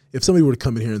 Like, if somebody were to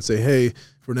come in here and say, hey,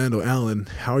 Fernando, Alan,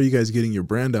 how are you guys getting your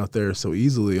brand out there so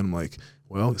easily? And I'm like,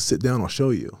 well, sit down, I'll show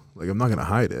you. Like, I'm not going to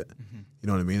hide it. You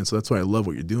know what I mean? So that's why I love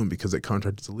what you're doing, because at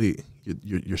Contractors Elite,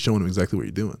 you're showing them exactly what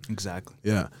you're doing. Exactly.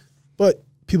 Yeah. But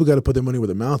people got to put their money where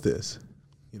their mouth is.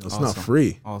 You know, it's not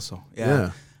free. Also, yeah.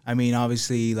 I mean,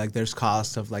 obviously, like, there's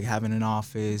cost of, like, having an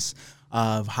office,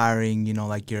 of hiring, you know,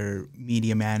 like, your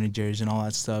media managers and all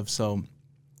that stuff. So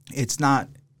it's not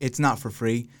for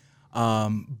free.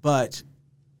 But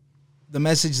the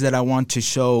message that I want to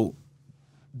show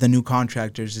the new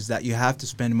contractors is that you have to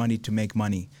spend money to make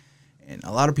money. And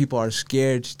a lot of people are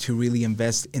scared to really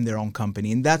invest in their own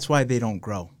company, and that's why they don't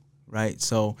grow, right?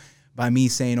 So by me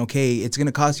saying, okay, it's going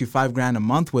to cost you $5,000 a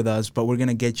month with us, but we're going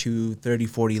to get you 30,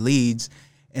 40 leads.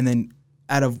 And then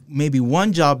out of maybe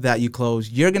one job that you close,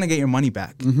 you're going to get your money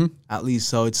back at least.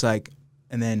 So it's like,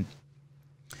 and then,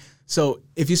 so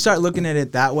if you start looking at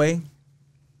it that way,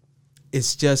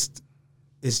 it's just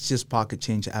pocket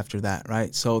change after that,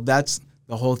 right? So that's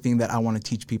the whole thing that I want to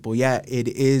teach people. Yeah, it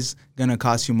is going to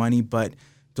cost you money, but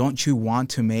don't you want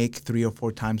to make 3 or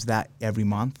 4 times that every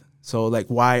month? So, like,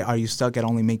 why are you stuck at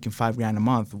only making $5,000 a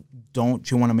month? Don't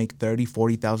you want to make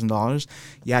 $30,000, $40,000?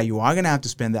 Yeah, you are going to have to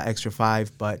spend that extra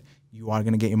 $5,000, but you are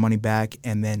going to get your money back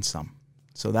and then some.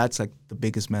 So that's like the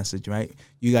biggest message, right?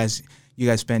 You guys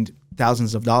spend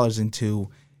thousands of dollars into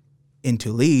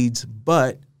leads,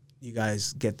 but you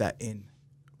guys get that in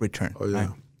return. Oh, yeah.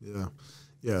 Right?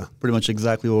 Yeah. Pretty much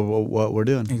exactly what we're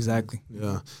doing. Exactly.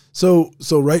 Yeah. So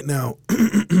right now,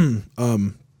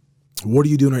 what are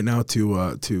you doing right now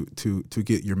to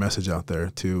get your message out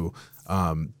there?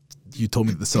 You told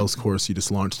me that the sales course, you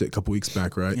just launched it a couple weeks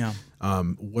back, right? Yeah.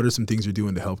 What are some things you're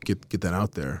doing to help get that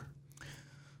out there?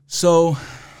 So,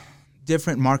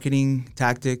 different marketing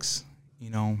tactics,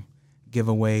 you know,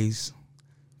 giveaways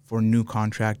for new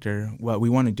contractor. What we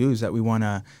want to do is that we want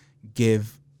to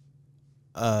give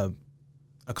a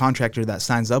contractor that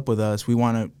signs up with us, we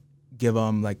want to give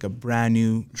them like a brand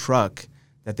new truck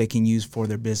that they can use for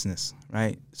their business,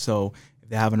 right? So if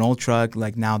they have an old truck,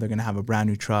 like now they're going to have a brand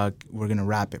new truck, we're going to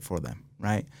wrap it for them,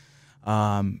 right?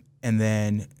 And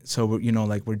then, so we're, you know,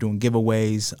 like we're doing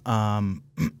giveaways.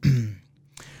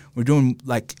 We're doing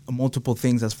like multiple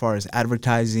things as far as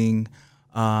advertising.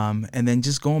 And then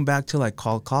just going back to like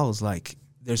calls, like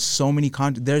there's so many,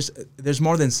 there's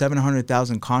more than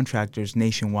 700,000 contractors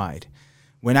nationwide.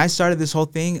 When I started this whole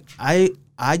thing, I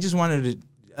just wanted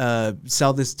to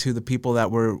sell this to the people that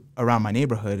were around my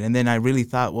neighborhood. And then I really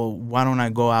thought, well, why don't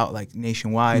I go out like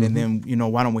nationwide? And then, you know,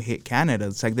 why don't we hit Canada?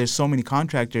 It's like there's so many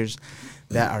contractors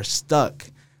that are stuck,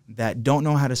 that don't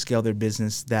know how to scale their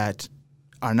business, that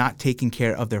are not taking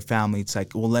care of their family. It's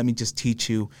like, well, let me just teach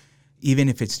you, even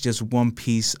if it's just one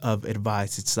piece of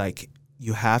advice. It's like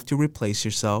you have to replace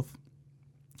yourself.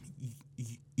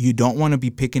 You don't want to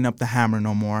be picking up the hammer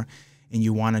no more. And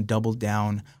you want to double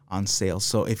down on sales.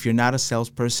 So if you're not a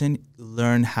salesperson,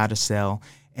 learn how to sell.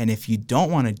 And if you don't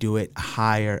want to do it,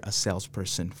 hire a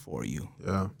salesperson for you.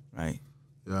 Yeah. Right?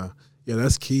 Yeah,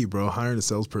 that's key, bro. Hiring a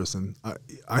salesperson.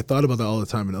 I thought about that all the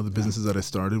time in other businesses that I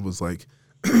started. Was like,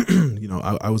 you know,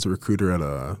 I was a recruiter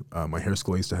at my hair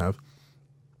school I used to have.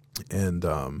 And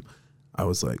I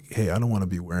was like, hey, I don't want to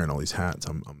be wearing all these hats.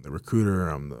 I'm the recruiter,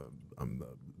 I'm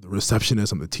the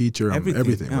receptionist, I'm the teacher, I'm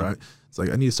everything, right? It's like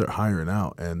I need to start hiring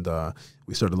out, and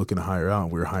we started looking to hire out,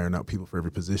 and we were hiring out people for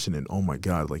every position, and oh my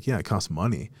God, like, yeah, it costs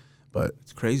money, but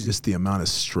it's crazy. Just the amount of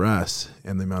stress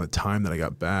and the amount of time that I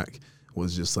got back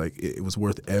was just like, it was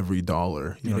worth every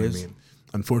dollar. You know what I mean?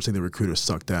 Unfortunately, the recruiters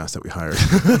sucked ass that we hired,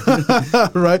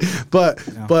 right?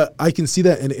 But I can see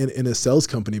that in a sales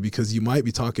company, because you might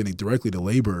be talking directly to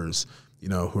laborers, you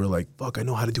know, who are like, fuck, I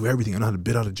know how to do everything. I know how to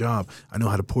bid out a job. I know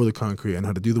how to pour the concrete. I know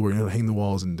how to do the work. I know how to hang the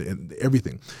walls and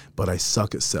everything. But I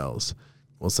suck at sales.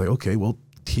 Well, it's like, okay, well,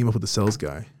 team up with a sales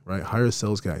guy, right? Hire a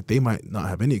sales guy. They might not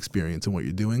have any experience in what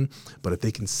you're doing, but if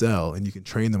they can sell and you can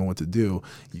train them on what to do,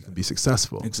 you can be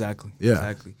successful. Exactly. Yeah.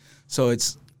 Exactly. So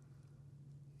it's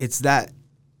that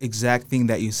exact thing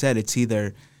that you said. It's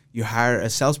either you hire a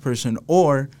salesperson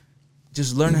or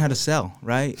just learn how to sell,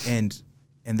 right?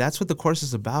 And that's what the course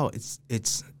is about.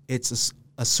 It's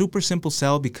a super simple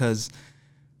sell, because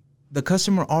the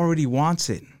customer already wants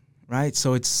it, right?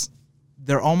 So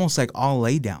they're almost like all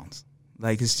lay downs.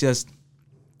 Like, it's just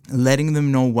letting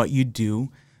them know what you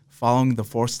do, following the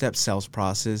 4-step sales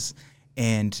process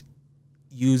and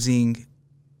using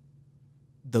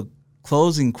the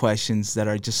closing questions that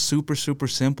are just super, super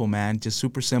simple, man. Just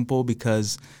super simple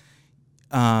because,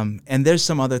 and there's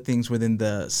some other things within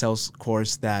the sales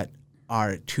course that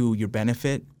are to your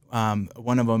benefit.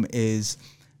 One of them is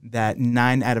that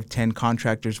 9 out of 10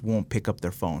 contractors won't pick up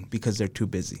their phone because they're too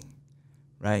busy,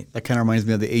 right? That kind of reminds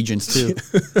me of the agents too.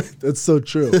 That's so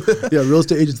true. Yeah, real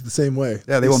estate agents are the same way.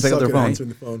 Yeah, they won't pick up their suck at phone. answering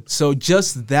the phone. So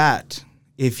just that,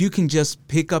 if you can just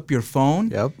pick up your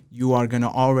phone, Yep. you are going to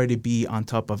already be on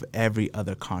top of every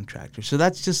other contractor. So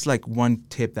that's just like one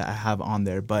tip that I have on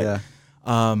there. But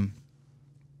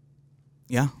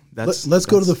yeah, Let's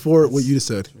go to the 4, what you just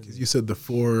said, because you said the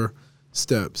 4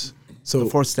 steps. So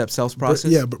the 4-step sales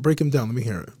process. Yeah, but break them down. Let me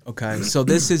hear it. Okay, so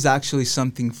this is actually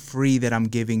something free that I'm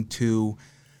giving to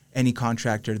any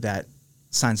contractor that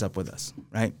signs up with us,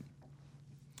 right?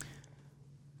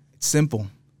 It's simple.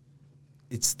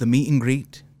 It's the meet and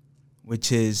greet,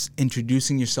 which is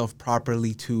introducing yourself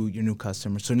properly to your new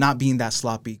customer. So not being that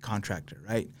sloppy contractor,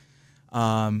 right?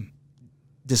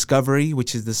 Discovery,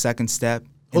 which is the second step.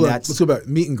 Hold on, let's go back.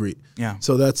 Meet and greet. Yeah.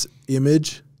 So that's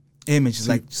image. Image is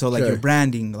like okay. your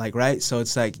branding, like, right? So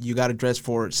it's like you got to dress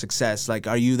for success. Like,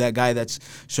 are you that guy that's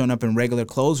showing up in regular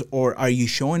clothes, or are you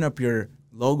showing up your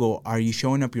logo? Are you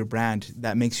showing up your brand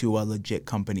that makes you a legit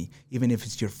company, even if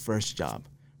it's your first job,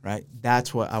 right?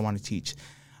 That's what I want to teach.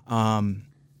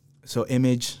 So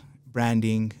image,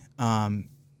 branding,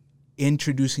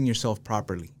 introducing yourself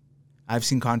properly. I've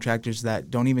seen contractors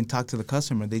that don't even talk to the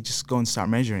customer; they just go and start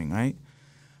measuring, right?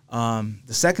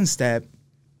 The second step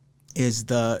is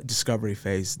the discovery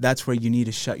phase. That's where you need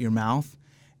to shut your mouth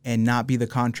and not be the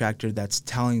contractor that's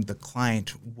telling the client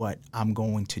what I'm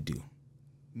going to do.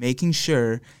 Making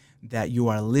sure that you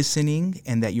are listening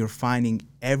and that you're finding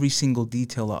every single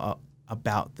detail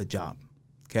about the job,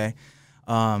 okay?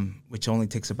 Which only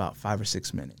takes about 5 or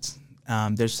 6 minutes.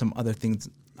 There's some other things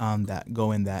that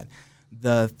go in that.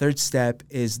 The third step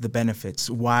is the benefits,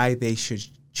 why they should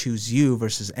choose you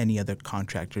versus any other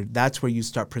contractor. That's where you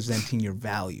start presenting your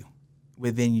value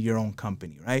within your own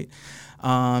company, right?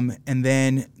 And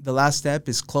then the last step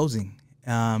is closing.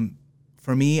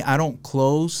 For me, I don't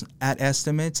close at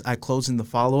estimates. I close in the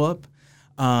follow-up.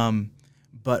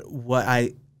 But what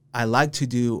I like to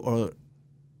do or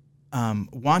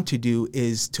want to do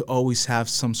is to always have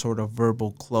some sort of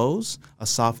verbal close, a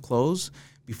soft close,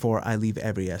 before I leave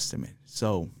every estimate.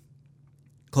 So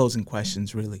closing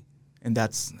questions, really. And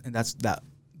that's that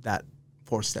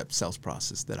 4-step sales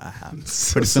process that I have.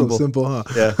 Pretty simple. So simple, huh?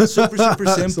 Yeah. Super simple.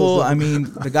 simple. I mean,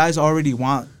 the guys already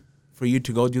want for you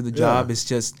to go do the job. Yeah. It's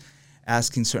just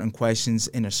asking certain questions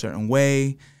in a certain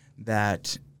way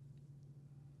that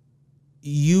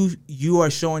you are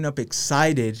showing up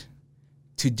excited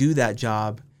to do that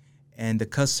job, and the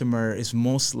customer is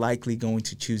most likely going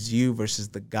to choose you versus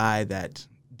the guy that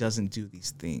doesn't do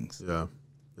these things. Yeah.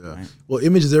 Yeah. Right. Well,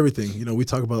 image is everything. You know, we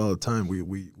talk about it all the time. We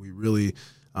really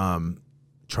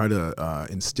try to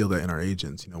instill that in our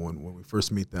agents. You know, when we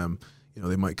first meet them, you know,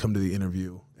 they might come to the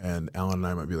interview and Alan and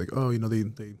I might be like, oh, you know, they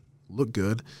look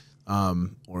good.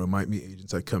 Or it might meet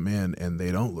agents that come in and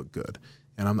they don't look good.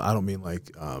 And I don't mean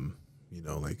like, you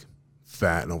know, like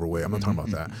fat and overweight. I'm not talking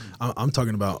about that. I'm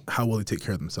talking about how well they take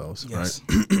care of themselves, Yes.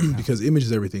 right? Because image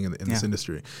is everything in this Yeah.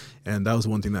 industry. And that was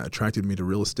one thing that attracted me to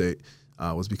real estate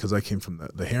was because I came from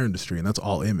the hair industry, and that's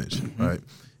all image, right?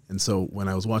 And so when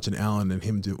I was watching Alan and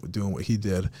him doing what he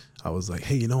did, I was like,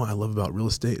 hey, you know what I love about real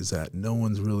estate is that no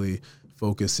one's really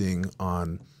focusing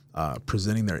on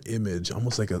presenting their image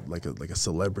almost like a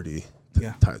celebrity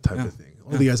type of thing.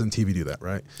 All the guys on TV do that,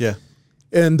 right? Yeah.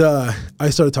 And I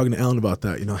started talking to Alan about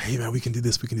that. You know, hey man, we can do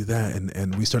this, we can do that,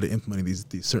 and we started implementing these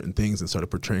certain things and started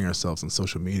portraying ourselves on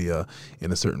social media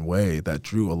in a certain way that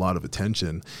drew a lot of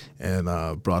attention and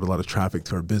brought a lot of traffic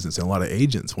to our business. And a lot of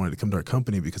agents wanted to come to our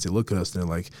company because they look at us and they're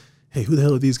like, hey, who the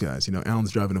hell are these guys? You know,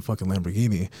 Alan's driving a fucking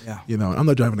Lamborghini. Yeah. You know, I'm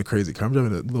not driving a crazy car. I'm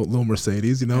driving a little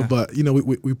Mercedes. You know, but you know,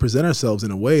 we present ourselves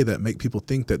in a way that make people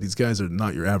think that these guys are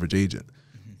not your average agent.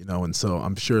 You know, and so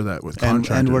I'm sure that with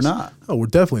contractors, and we're not. Oh, we're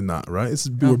definitely not, right?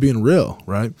 We're being real,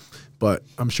 right? But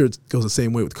I'm sure it goes the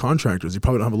same way with contractors. You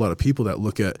probably don't have a lot of people that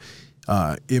look at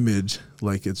image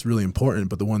like it's really important,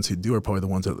 but the ones who do are probably the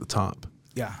ones at the top.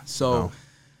 Yeah. So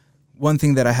one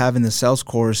thing that I have in the sales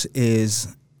course is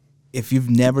if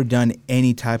you've never done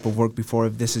any type of work before,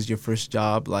 if this is your first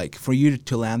job, like for you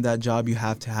to land that job, you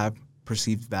have to have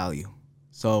perceived value.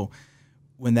 So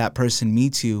when that person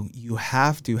meets you, you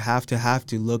have to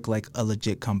look like a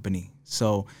legit company.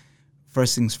 So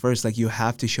first things first, like you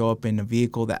have to show up in a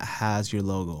vehicle that has your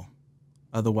logo.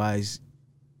 Otherwise,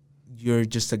 you're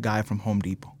just a guy from Home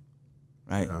Depot,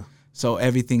 right? Yeah. So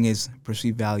everything is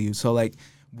perceived value. So like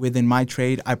within my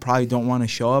trade, I probably don't want to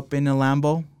show up in a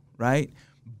Lambo, right?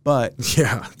 But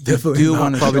Yeah, definitely. do not.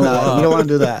 want to Probably show not. up. We don't want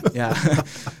to do that. Yeah.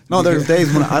 No, there's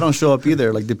days when I don't show up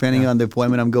either. Like depending on the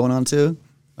appointment I'm going on to,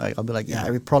 like I'll be like,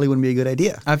 yeah, it probably wouldn't be a good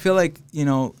idea. I feel like,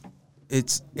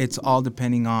 it's all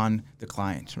depending on the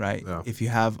client, right? Yeah. If you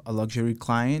have a luxury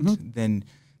client, Mm-hmm. then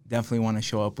definitely want to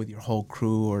show up with your whole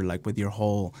crew or like with your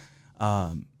whole,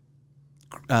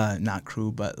 not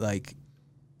crew, but like,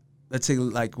 let's say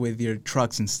like with your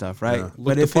trucks and stuff, right? Yeah. But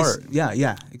Look the if it's, part.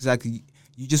 yeah, exactly.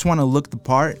 You just want to look the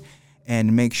part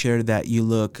and make sure that you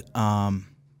look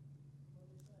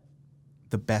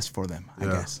the best for them, I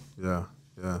guess. Yeah.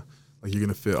 Like you're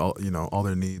gonna fit all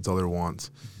their needs, all their wants.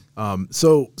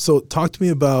 So talk to me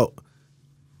about.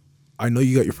 I know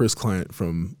you got your first client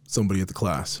from somebody at the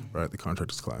class, right? The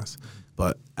contractor's class.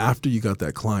 But after you got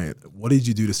that client, what did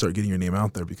you do to start getting your name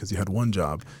out there? Because you had one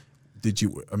job. Did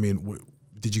you? I mean,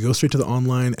 did you go straight to the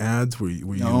online ads? Were you?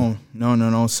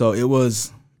 No. So it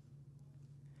was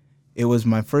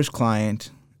my first client,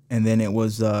 and then it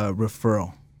was a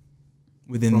referral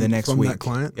within the next from week. that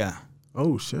client? Yeah.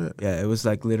 Oh shit. Yeah, it was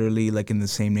like literally like in the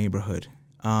same neighborhood.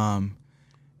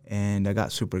 And I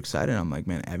got super excited. I'm like,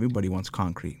 man, everybody wants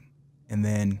concrete. And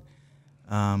then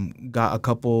got a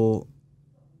couple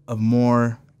of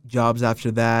more jobs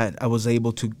after that. I was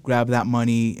able to grab that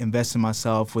money, invest in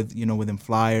myself within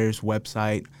flyers,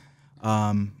 website.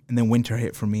 And then winter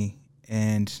hit for me,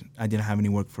 and I didn't have any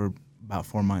work for about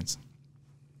 4 months.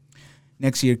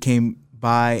 Next year came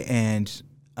by and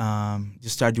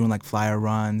just started doing like flyer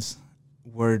runs,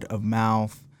 word of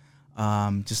mouth,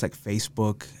 just like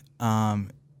Facebook.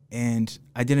 And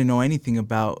I didn't know anything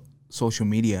about social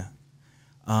media.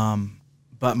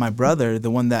 But my brother, the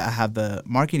one that I have the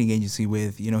marketing agency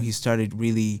with, he started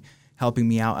really helping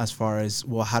me out as far as,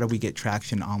 well, how do we get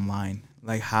traction online?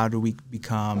 Like, how do we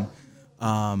become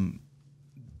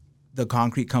the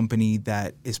concrete company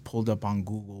that is pulled up on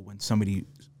Google when somebody,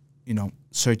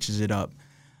 searches it up?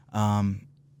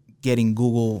 Getting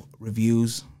Google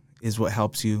reviews is what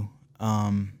helps you.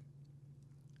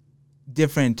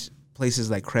 Different places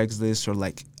like Craigslist or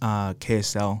like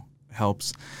KSL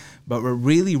helps. But we're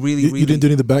really You didn't do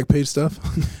any of the back page stuff?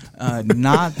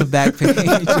 not the back page.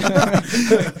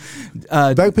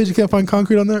 Back page, you can't find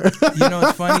concrete on there?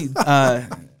 It's funny.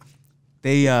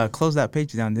 They closed that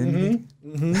page down, didn't they?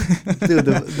 Dude,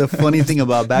 the funny thing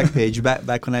about Backpage,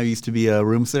 back when I used to be a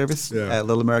room service at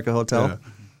Little America Hotel, Yeah.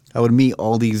 I would meet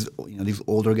all these these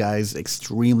older guys,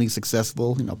 extremely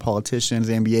successful, politicians,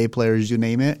 NBA players, you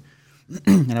name it,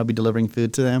 and I'll be delivering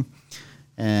food to them,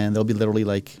 and they'll be literally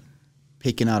like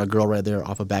picking out a girl right there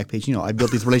off a Backpage. I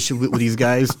built this relationship with these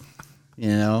guys,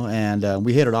 and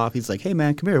we hit it off. He's like, "Hey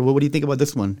man, come here. What do you think about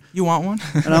this one?" You want one?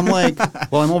 And I'm like,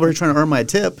 "Well, I'm over here trying to earn my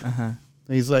tip." Uh-huh. And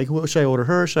he's like, "Well, should I order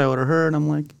her? Should I order her?" And I'm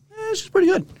like, "She's pretty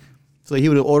good." So he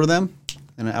would order them,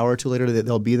 and an hour or two later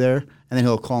they'll be there, and then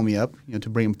he'll call me up, to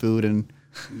bring him food and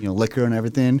liquor and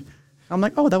everything. I'm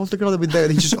like, "Oh, that was the girl that was there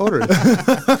that he just ordered,"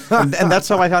 and that's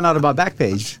how I found out about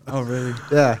Backpage. Oh, really?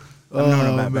 Yeah. I've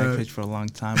known about man. Backpage for a long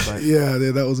time, but Yeah,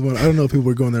 that was one. I don't know if people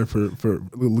were going there for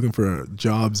looking for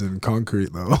jobs in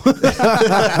concrete though.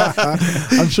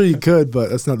 I'm sure you could, but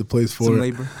that's not the place for some it.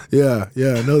 labor. Yeah.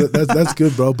 No, that's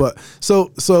good, bro. But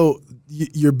so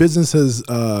your business has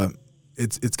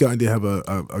it's gotten to have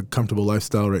a comfortable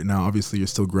lifestyle right now. Obviously, you're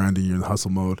still grinding. You're in the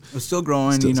hustle mode. We're still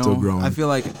growing, Still growing. I feel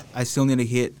like I still need to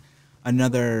hit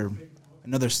another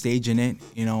stage in it.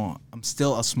 I'm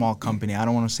still a small company. I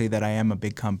don't want to say that I am a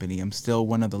big company. I'm still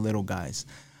one of the little guys.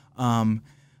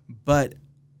 But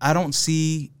I don't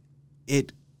see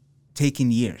it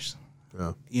taking years.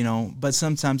 Yeah. But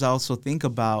sometimes I also think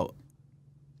about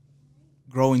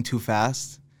growing too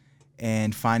fast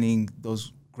and finding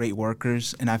those great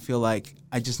workers, and I feel like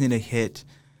I just need to hit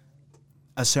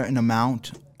a certain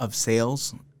amount of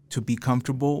sales to be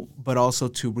comfortable, but also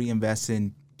to reinvest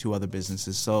into other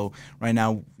businesses. So right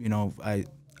now, I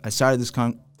started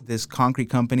this concrete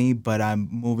company, but I'm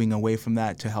moving away from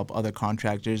that to help other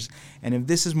contractors. And if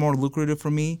this is more lucrative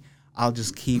for me, I'll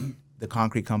just keep the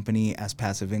concrete company as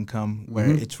passive income, where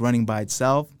it's running by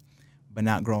itself, but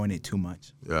not growing it too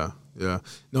much. Yeah.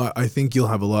 No, I think you'll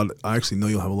have I actually know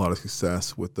you'll have a lot of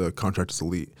success with the Contractors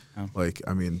Elite. Oh. Like,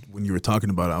 I mean, when you were talking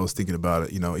about it, I was thinking about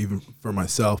it, even for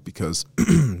myself, because,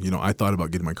 I thought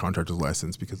about getting my contractor's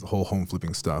license because the whole home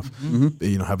flipping stuff, having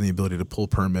the ability to pull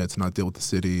permits, not deal with the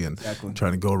city and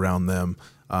trying to go around them,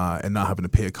 and not having to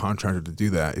pay a contractor to do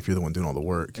that if you're the one doing all the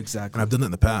work. Exactly. And I've done that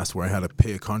in the past where I had to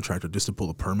pay a contractor just to pull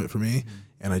a permit for me,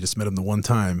 and I just met him the one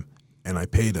time. and I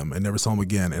paid him. I never saw him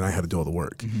again, and I had to do all the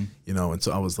work, you know. And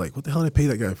so I was like, what the hell did I pay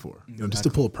that guy for? You know, just to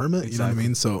pull a permit. You know what I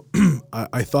mean? So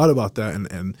I thought about that,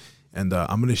 and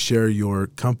I'm going to share your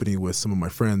company with some of my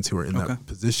friends who are in that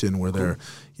position where they're,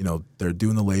 you know, they're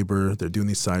doing the labor, they're doing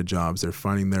these side jobs, they're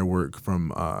finding their work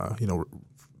from, you know,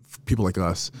 people like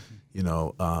us, you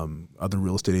know, other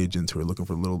real estate agents who are looking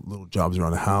for little jobs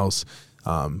around the house,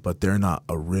 but they're not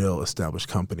a real established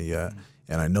company yet.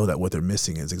 And I know that what they're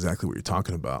missing is exactly what you're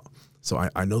talking about. So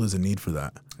I know there's a need for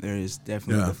that. There is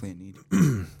definitely a need.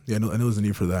 Yeah, I know there's a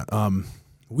need for that.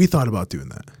 We thought about doing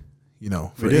that, you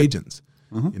know, for agents.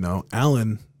 You know,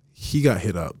 Alan, he got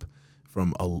hit up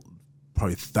from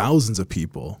probably thousands of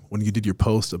people when you did your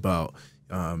post about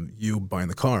you buying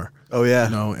the car. Oh, yeah.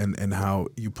 You know, and how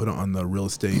you put it on the real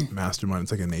estate mastermind.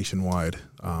 It's like a nationwide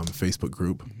Facebook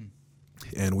group.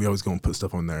 And we always go and put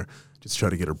stuff on there just to try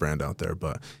to get our brand out there.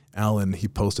 But Alan, he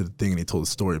posted a thing and he told a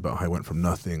story about how he went from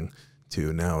nothing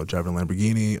to now driving a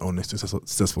Lamborghini, owning a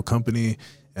successful company,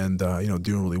 and you know,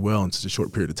 doing really well in such a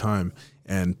short period of time.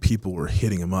 And people were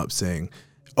hitting him up saying,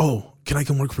 "Oh, can I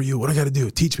come work for you? What I got to do?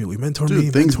 Teach me. Mentor me."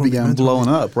 Things began blowing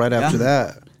up right after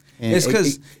that. And It's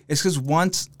because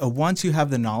once you have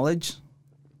the knowledge,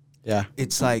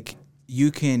 it's like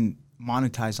you can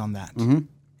monetize on that.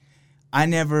 I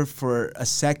never for a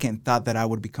second thought that I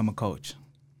would become a coach.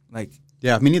 Like,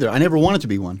 yeah, me neither. I never wanted to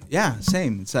be one. yeah,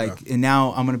 same. It's like, and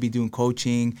now I'm going to be doing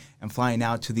coaching and flying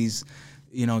out to these,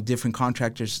 you know, different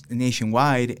contractors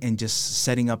nationwide and just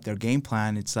setting up their game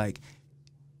plan. It's like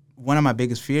one of my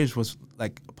biggest fears was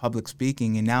like public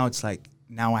speaking, and now it's like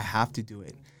now I have to do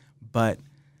it. But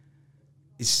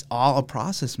it's all a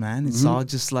process, man. It's all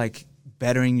just like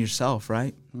bettering yourself,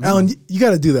 right? Alan, you got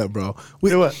to do that, bro.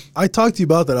 Do what? I talked to you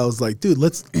about that. I was like, dude,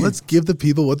 let's give the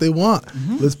people what they want.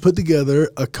 Let's put together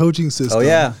a coaching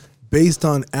system based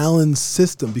on Alan's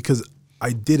system, because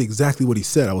I did exactly what he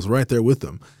said. I was right there with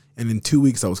him. And in 2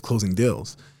 weeks, I was closing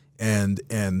deals. And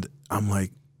I'm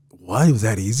like, what? Was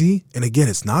that easy? And again,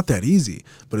 it's not that easy,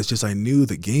 but it's just I knew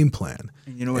the game plan.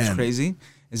 And you know what's crazy?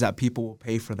 Is that people will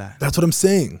pay for that. That's what I'm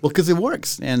saying. Well, because it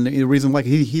works. And the reason why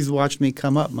he's watched me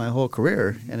come up my whole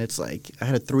career. And it's like I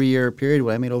had a 3-year period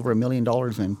where I made over $1 million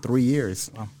in 3 years,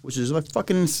 which is like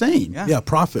fucking insane. Yeah,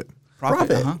 profit.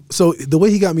 Profit. So the way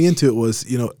he got me into it was,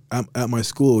 you know, at my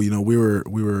school, you know, we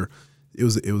were it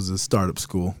was a startup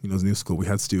school, you know, it was a new school. We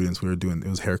had students, we were doing, it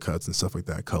was haircuts and stuff like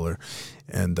that, color.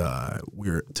 And we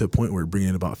were to a point where we were bringing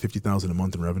in about $50,000 a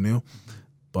month in revenue.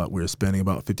 But we were spending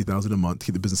about $50,000 a month to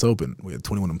keep the business open. We had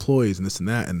 21 employees and this and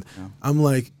that. And I'm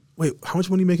like, wait, how much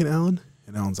money are you making, Alan?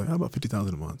 And Alan's like, about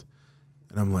 $50,000 a month.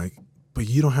 And I'm like, but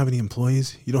you don't have any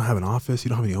employees. You don't have an office. You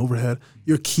don't have any overhead.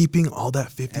 You're keeping all that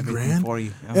 $50,000 for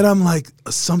you. Yeah. And I'm like,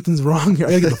 something's wrong here.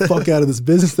 I gotta get the fuck out of this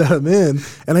business that I'm in,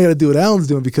 and I gotta do what Alan's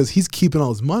doing because he's keeping all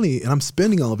his money and I'm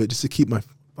spending all of it just to keep my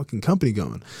fucking company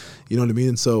going. You know what I mean?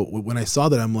 And so when I saw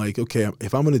that, I'm like, okay,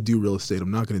 if I'm going to do real estate,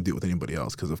 I'm not going to do it with anybody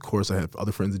else, because of course I have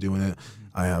other friends doing it.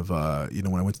 I have, you know,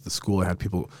 when I went to the school, I had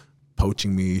people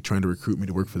poaching me, trying to recruit me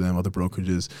to work for them, other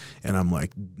brokerages. And I'm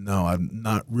like, no, I'm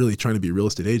not really trying to be a real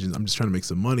estate agent. I'm just trying to make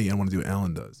some money. I want to do what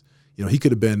Alan does. You know, he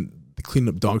could have been cleaning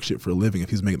up dog shit for a living. If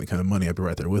he was making the kind of money, I'd be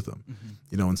right there with him.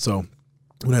 You know, and so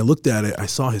when I looked at it, I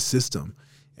saw his system.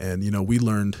 And, you know,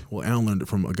 Alan learned it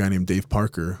from a guy named Dave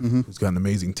Parker, who's got an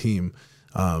amazing team.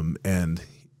 And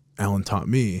Alan taught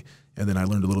me, and then I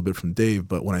learned a little bit from Dave.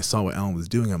 But when I saw what Alan was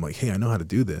doing, I'm like, hey, I know how to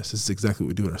do this. This is exactly what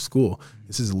we do in our school.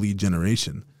 This is lead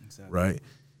generation, right?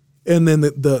 And then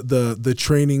the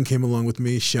training came along with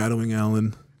me, shadowing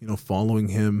Alan, you know, following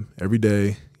him every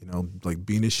day, you know, like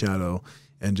being his shadow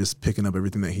and just picking up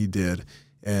everything that he did.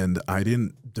 And I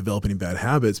didn't develop any bad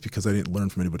habits because I didn't learn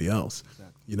from anybody else.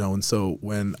 You know, and so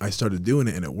when I started doing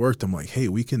it and it worked, I'm like, hey,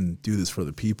 we can do this for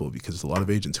other people, because there's a lot of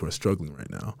agents who are struggling right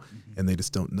now and they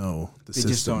just don't know the system.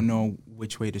 They just don't know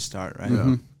which way to start,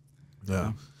 right?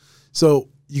 Yeah. So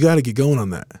you got to get going on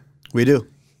that. We do.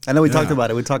 I know we talked about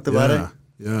it. We talked about it.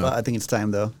 Yeah. But I think it's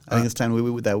time, though. I think it's time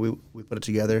we put it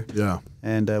together. Yeah.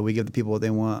 And we give the people what they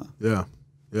want. Yeah.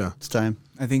 Yeah. It's time.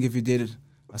 I think if you did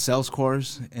a sales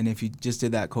course and if you just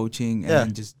did that coaching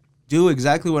and just do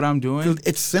exactly what I'm doing. Dude,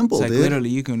 it's simple, it's like dude. Literally,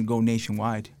 you can go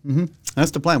nationwide.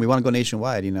 That's the plan. We want to go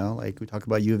nationwide, you know. Like we talk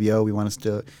about UVO, we want us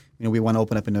to, you know, we want to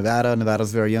open up in Nevada,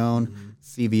 Nevada's very own.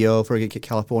 CVO for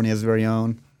California's very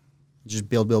own. Just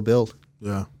build.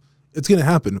 Yeah. It's going to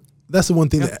happen. That's the one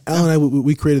thing that Alan and I,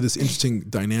 we created this interesting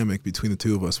dynamic between the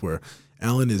two of us where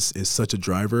Alan is such a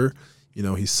driver. You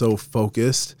know, he's so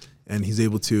focused and he's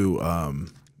able to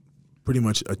pretty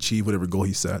much achieve whatever goal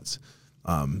he sets.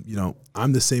 You know,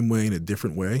 I'm the same way in a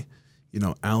different way. You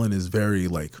know, Alan is very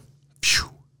like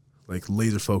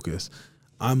laser focused.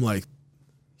 I'm like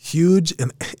huge,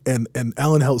 and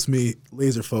Alan helps me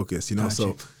laser focus, you know.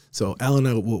 Gotcha. So Alan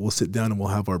and I will sit down and we'll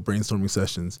have our brainstorming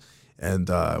sessions, and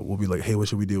we'll be like, hey, what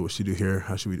should we do? What should we do here?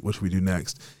 What should we do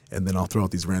next? And then I'll throw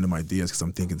out these random ideas because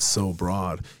I'm thinking so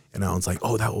broad. And Alan's like,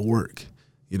 oh, that will work.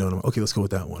 You know, and I'm like, okay, let's go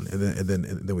with that one. And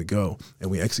then we go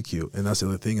and we execute. And that's the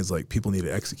other thing is like people need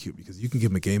to execute, because you can give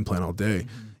them a game plan all day.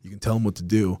 You can tell them what to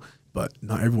do, but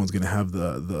not everyone's going to have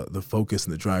the focus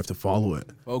and the drive to follow it.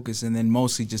 Focus, and then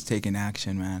mostly just taking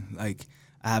action, man. Like,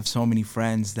 I have so many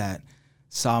friends that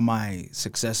saw my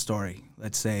success story,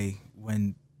 let's say,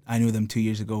 when I knew them 2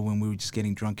 years ago when we were just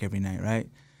getting drunk every night, right?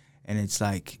 And it's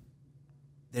like,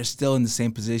 they're still in the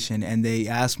same position, and they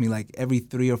ask me like every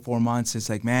 3 or 4 months, it's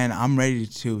like, man, I'm ready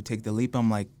to take the leap. I'm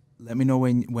like, let me know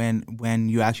when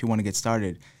you actually want to get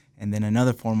started. And then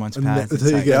another 4 months pass.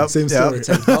 It's like, Same story. it's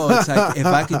like, oh, it's like, if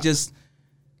I could just,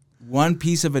 one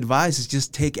piece of advice is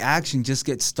just take action, just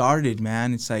get started,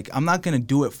 man. It's like, I'm not going to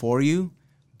do it for you,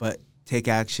 but take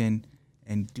action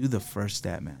and do the first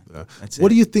step, man. That's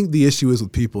What it. do you think the issue is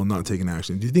with people not taking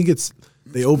action? Do you think it's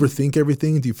they overthink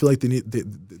everything? Do you feel like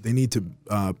they need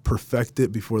to perfect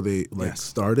it before they Yes.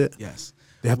 start it? Yes.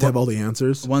 They have to have all the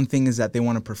answers. One thing is that they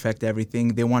want to perfect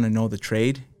everything. They want to know the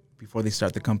trade before they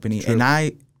start the company. True.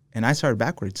 And I started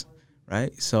backwards,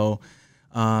 right? So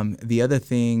the other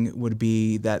thing would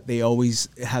be that they always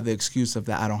have the excuse of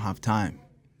that I don't have time.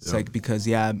 It's like, because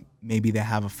maybe they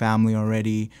have a family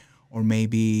already, or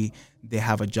maybe they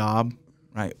have a job,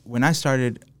 right? When I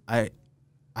started,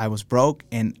 I was broke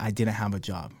and I didn't have a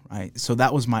job, right? So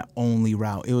that was my only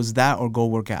route. It was that or go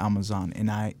work at Amazon,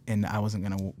 and I wasn't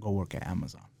gonna go work at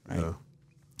Amazon, right? Yeah.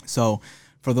 So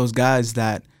for those guys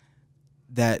that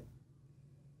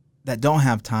don't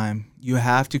have time, you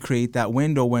have to create that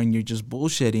window when you're just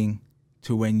bullshitting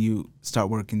to when you start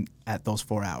working at those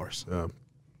 4 hours.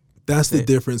 That's the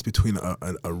difference between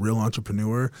a real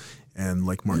entrepreneur and,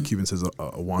 like Mark Cuban says, a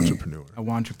wantrepreneur. A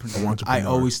wantrepreneur. wantrepreneur. I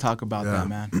always talk about that,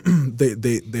 man.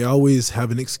 They always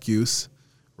have an excuse,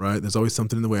 right? There's always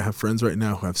something in the way. I have friends right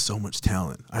now who have so much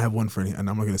talent. I have one friend, and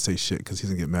I'm not going to say shit because he's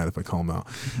going to get mad if I call him out.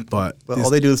 But all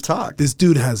they do is talk. This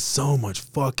dude has so much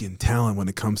fucking talent when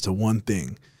it comes to one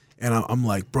thing. And I'm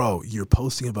like, bro, you're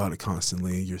posting about it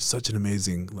constantly. You're such an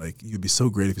amazing, like, you'd be so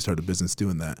great if you started a business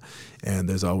doing that. And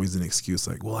there's always an excuse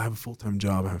like, well, I have a full-time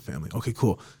job. I have a family. Okay,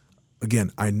 cool.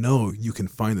 Again, I know you can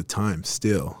find the time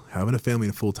still having a family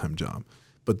and a full-time job.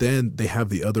 But then they have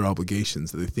the other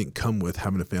obligations that they think come with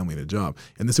having a family and a job.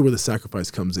 And this is where the sacrifice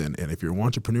comes in. And if you're an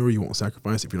entrepreneur, you won't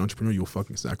sacrifice. If you're an entrepreneur, you'll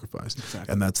fucking sacrifice.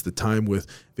 Exactly. And that's the time with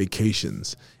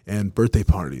vacations and birthday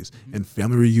parties and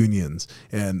family reunions.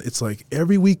 And it's like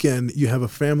every weekend you have a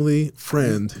family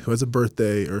friend who has a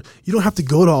birthday, or you don't have to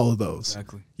go to all of those.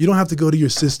 Exactly. You don't have to go to your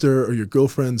sister or your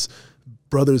girlfriend's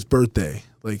brother's birthday.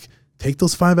 Like, take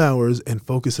those 5 hours and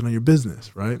focus it on your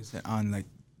business, right? On like,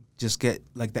 just get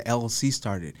like the LLC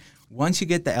started. Once you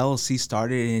get the LLC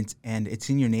started and it's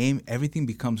in your name, everything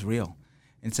becomes real.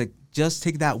 And it's like, just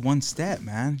take that one step,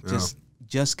 man.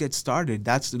 Just get started.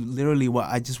 That's literally what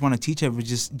I just want to teach everyone,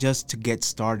 just to get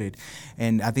started.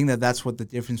 And I think that's what the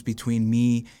difference between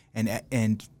me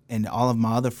and all of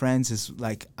my other friends is.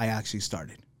 Like, I actually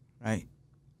started, right?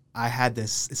 I had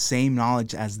this same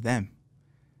knowledge as them.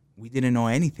 We didn't know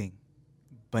anything,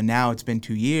 but now it's been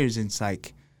 2 years, and it's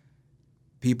like,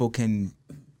 people can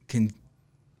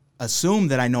assume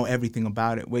that I know everything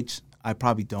about it, which I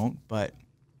probably don't, but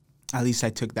at least I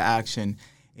took the action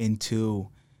into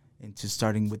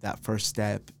starting with that first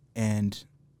step. And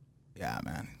yeah,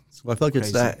 man. Well, I feel like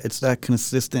it's that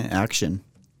consistent action,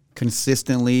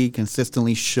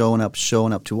 consistently showing up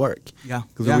to work. Yeah.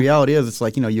 Because the reality is, it's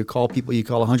like, you call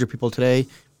 100 people today,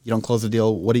 you don't close the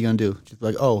deal. What are you gonna do? Just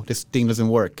like, oh, this thing doesn't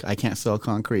work. I can't sell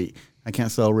concrete. I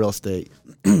can't sell real estate.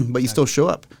 But you still show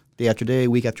up day after day,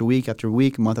 week after week after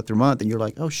week, month after month, and you're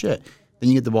like, oh shit. Then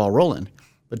you get the ball rolling.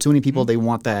 But too many people, they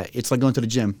want that. It's like going to the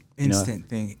gym. Instant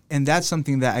thing. And that's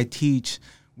something that I teach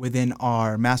within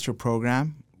our master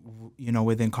program,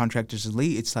 within Contractors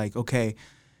Elite. It's like, okay,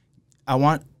 I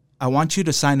want you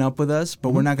to sign up with us, but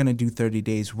we're not going to do 30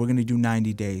 days. We're going to do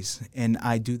 90 days. And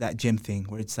I do that gym thing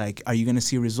where it's like, are you going to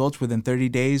see results within 30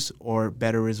 days or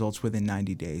better results within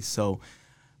 90 days? So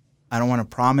I don't want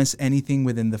to promise anything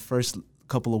within the first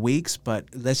couple of weeks, but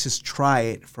let's just try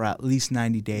it for at least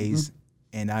 90 days,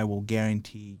 and I will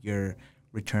guarantee your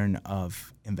return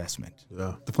of investment.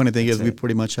 Yeah. The funny thing is, we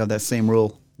pretty much have that same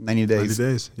rule, 90 days.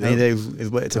 90 days. Yeah. 90 days is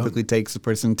what it typically takes a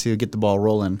person to get the ball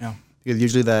rolling. Yeah. Because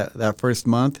usually that first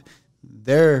month,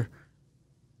 they're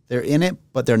in it,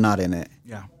 but they're not in it.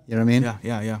 Yeah. You know what I mean?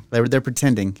 Yeah. They're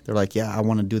pretending. They're like, yeah, I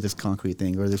want to do this concrete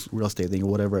thing or this real estate thing or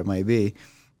whatever it might be.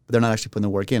 but they're not actually putting the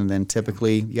work in. And then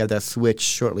typically you have that switch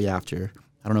shortly after.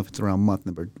 I don't know if it's around month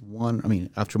number 1. I mean,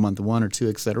 after month 1 or 2,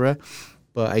 etc.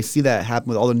 But I see that happen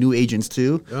with all the new agents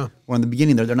too. Yeah. Where in the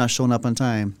beginning they're not showing up on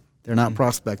time. They're not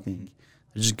prospecting.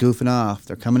 They're just goofing off.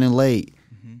 They're coming in late.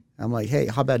 I'm like, hey,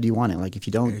 how bad do you want it? Like, if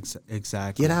you don't,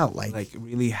 Exactly. get out. Like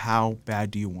really, how bad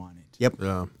do you want it? Yep.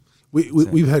 Yeah,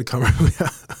 we've had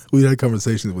we've had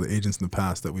conversations with agents in the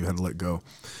past that we've had to let go,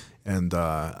 and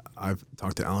I've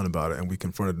talked to Alan about it, and we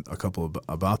confronted a couple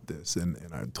about this, and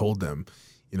I told them,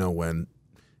 you know, when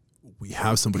we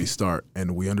have somebody start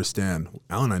and we understand,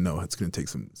 Alan, I know it's going to take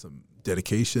some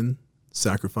dedication,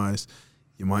 sacrifice.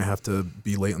 You might have to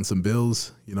be late on some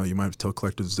bills. You know, you might have to tell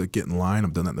collectors to get in line.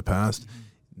 I've done that in the past.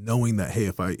 Knowing that, hey,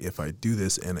 if I do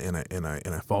this and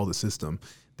I follow the system,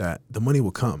 that the money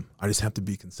will come. I just have to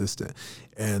be consistent.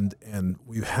 And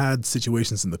we've had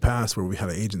situations in the past where we had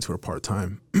agents who are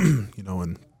part-time, you know,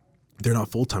 and they're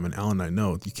not full-time. And Alan and I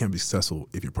know you can't be successful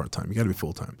if you're part-time. You got to be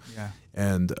full-time. Yeah.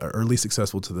 And or at least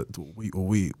successful to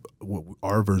what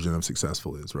our version of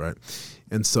successful is, right?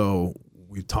 And so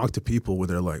we've talked to people where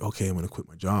they're like, okay, I'm going to quit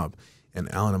my job.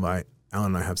 And Alan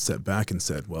and I have sat back and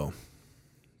said, well,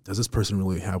 does this person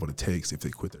really have what it takes if they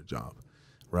quit their job,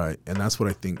 right? And that's what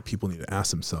I think people need to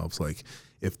ask themselves. Like,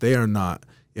 if they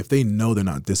know they're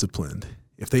not disciplined,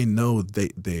 if they know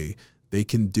they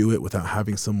can do it without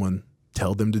having someone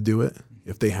tell them to do it,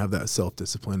 if they have that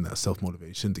self-discipline, that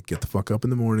self-motivation to get the fuck up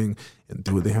in the morning and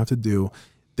do what they have to do,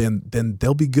 then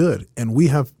they'll be good. And we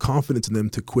have confidence in them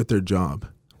to quit their job,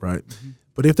 right?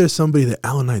 But if there's somebody that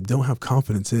Alan and I don't have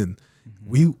confidence in,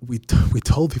 we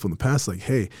told people in the past, like,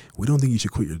 hey, we don't think you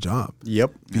should quit your job.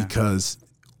 Yep. Because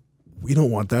we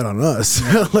don't want that on us.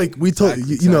 Like, we told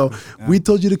we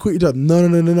told you to quit your job.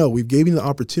 No. We've given you the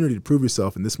opportunity to prove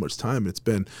yourself in this much time. And it's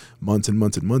been months and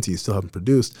months and months, and you still haven't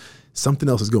produced. Something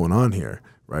else is going on here,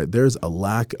 right? There's a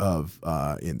lack of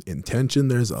intention.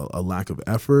 There's a lack of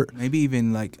effort. Maybe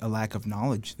even like a lack of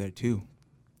knowledge there too.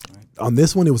 Right? On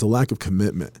this one, it was a lack of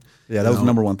commitment. Yeah, that was the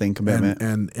number one thing, commitment.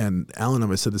 And Alan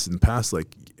and I said this in the past, like,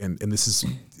 and this is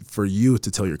for you to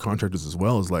tell your contractors as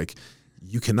well, is like,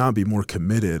 you cannot be more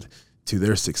committed to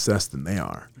their success than they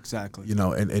are. Exactly. You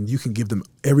know, and you can give them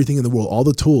everything in the world, all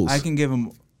the tools. I can give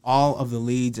them all of the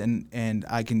leads and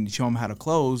I can show them how to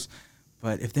close,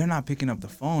 but if they're not picking up the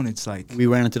phone, it's like... We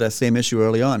ran into that same issue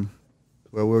early on,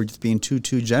 where we were just being too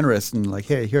generous and like,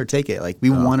 hey, here, take it. Like,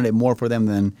 we wanted it more for them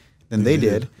than they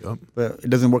did. Yep. But it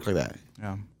doesn't work like that.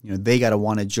 Yeah. You know, they got to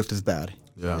want it just as bad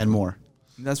and more.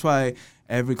 That's why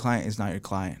every client is not your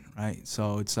client, right?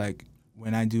 So it's like,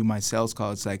 when I do my sales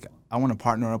call, it's like, I want to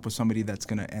partner up with somebody that's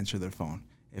going to answer their phone.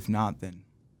 If not, then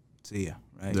see ya,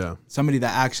 right? Yeah. Somebody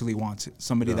that actually wants it.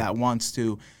 Somebody that wants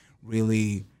to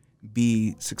really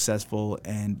be successful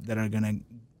and that are going to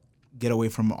get away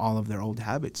from all of their old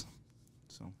habits.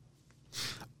 So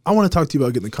I want to talk to you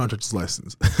about getting the contractor's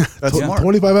license. That's smart.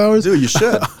 25 hours? Dude, you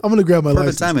should. I'm going to grab my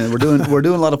Perfect license. timing. We're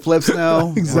doing a lot of flips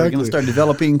now. Exactly. We're going to start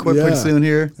developing pretty soon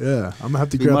here. Yeah, I'm going to have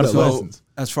to grab that license.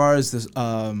 As far as this,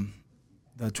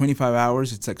 the 25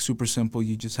 hours, it's like super simple.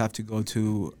 You just have to go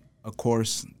to a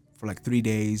course for like 3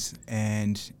 days,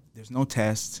 and there's no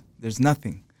test. There's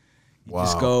nothing. You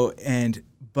just go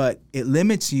but it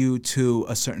limits you to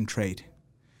a certain trade.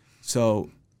 So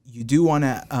you do want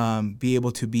to be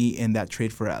able to be in that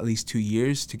trade for at least 2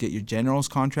 years to get your general's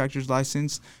contractor's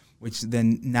license, which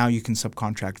then now you can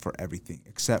subcontract for everything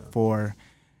except for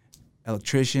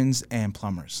electricians and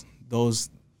plumbers. Those,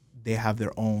 they have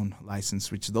their own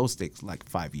license, which those take like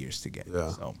 5 years to get.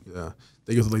 Yeah. So. Yeah.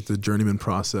 They go through like the journeyman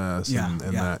process and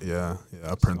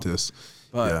apprentice.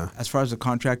 But as far as the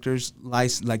contractors,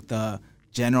 like the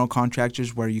general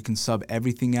contractors where you can sub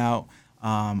everything out,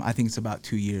 I think it's about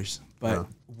 2 years. But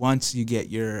once you get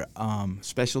your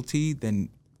specialty, then,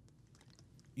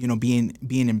 you know, being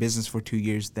in business for 2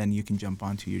 years, then you can jump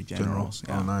onto your generals.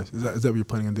 General. Oh, nice. Is that what you're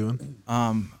planning on doing?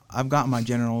 I've got my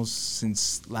generals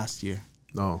since last year.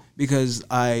 Oh. Because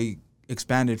I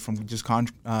expanded from just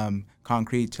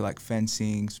concrete to like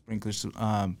fencing, sprinklers,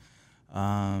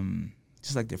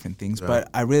 just like different things. Yeah. But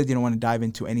I really didn't want to dive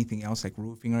into anything else like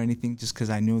roofing or anything, just because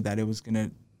I knew that it was going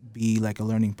to be like a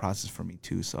learning process for me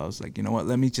too. So I was like, you know what,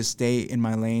 let me just stay in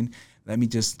my lane. Let me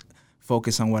just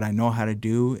focus on what I know how to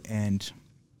do and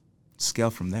scale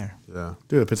from there. Yeah.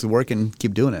 Dude, if it's working,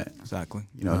 keep doing it. Exactly.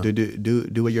 You know,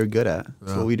 do what you're good at.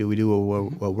 That's what we do. We do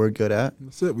what we're good at.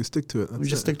 That's it. We stick to it. We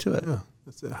just stick to it. Yeah.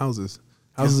 That's it. Houses.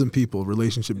 Houses and people,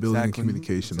 relationship building, and Exactly.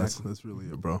 communication. Exactly. That's really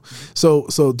it, bro. So,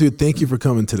 dude, thank you for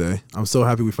coming today. I'm so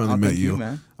happy we finally met Thank you.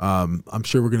 man. I'm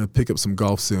sure we're gonna pick up some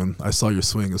golf soon. I saw your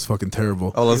swing; it's fucking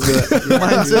terrible. Oh, let's do it.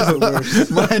 Mine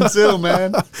too. Mine too,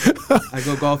 man. I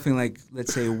go golfing like,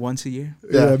 let's say, once a year.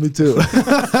 Yeah, me too.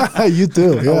 You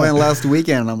too. I Yeah. went last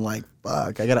weekend, and I'm like,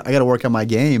 fuck, I gotta work on my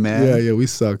game, man. Yeah, we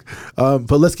suck.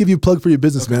 But let's give you a plug for your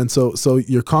business, man. So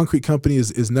your concrete company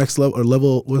is Next Level or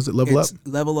Level? What is it? Level It's Up.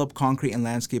 Level Up Concrete and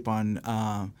Landscape on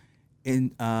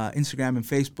Instagram and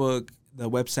Facebook. The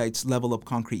website's Level Up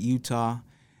Concrete Utah,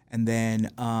 and then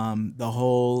the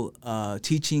whole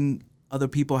teaching other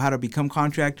people how to become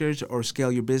contractors or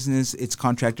scale your business. It's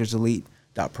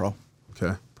contractorselite.pro.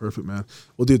 Okay, perfect, man.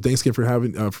 Well, dude, thanks again for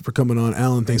having for coming on.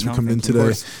 Alan, thanks for No, coming in thank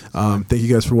you. today. Thank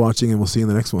you guys for watching, and we'll see you in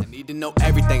the next one. Need to know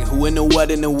everything, who and the what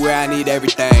and the where, I need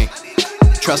everything.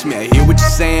 Trust me, I hear what you're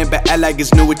saying, but act like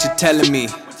it's new what you're telling me.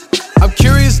 I'm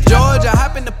curious, George, I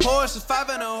hop in the Porsche, it's 5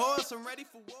 and a horse, I'm ready for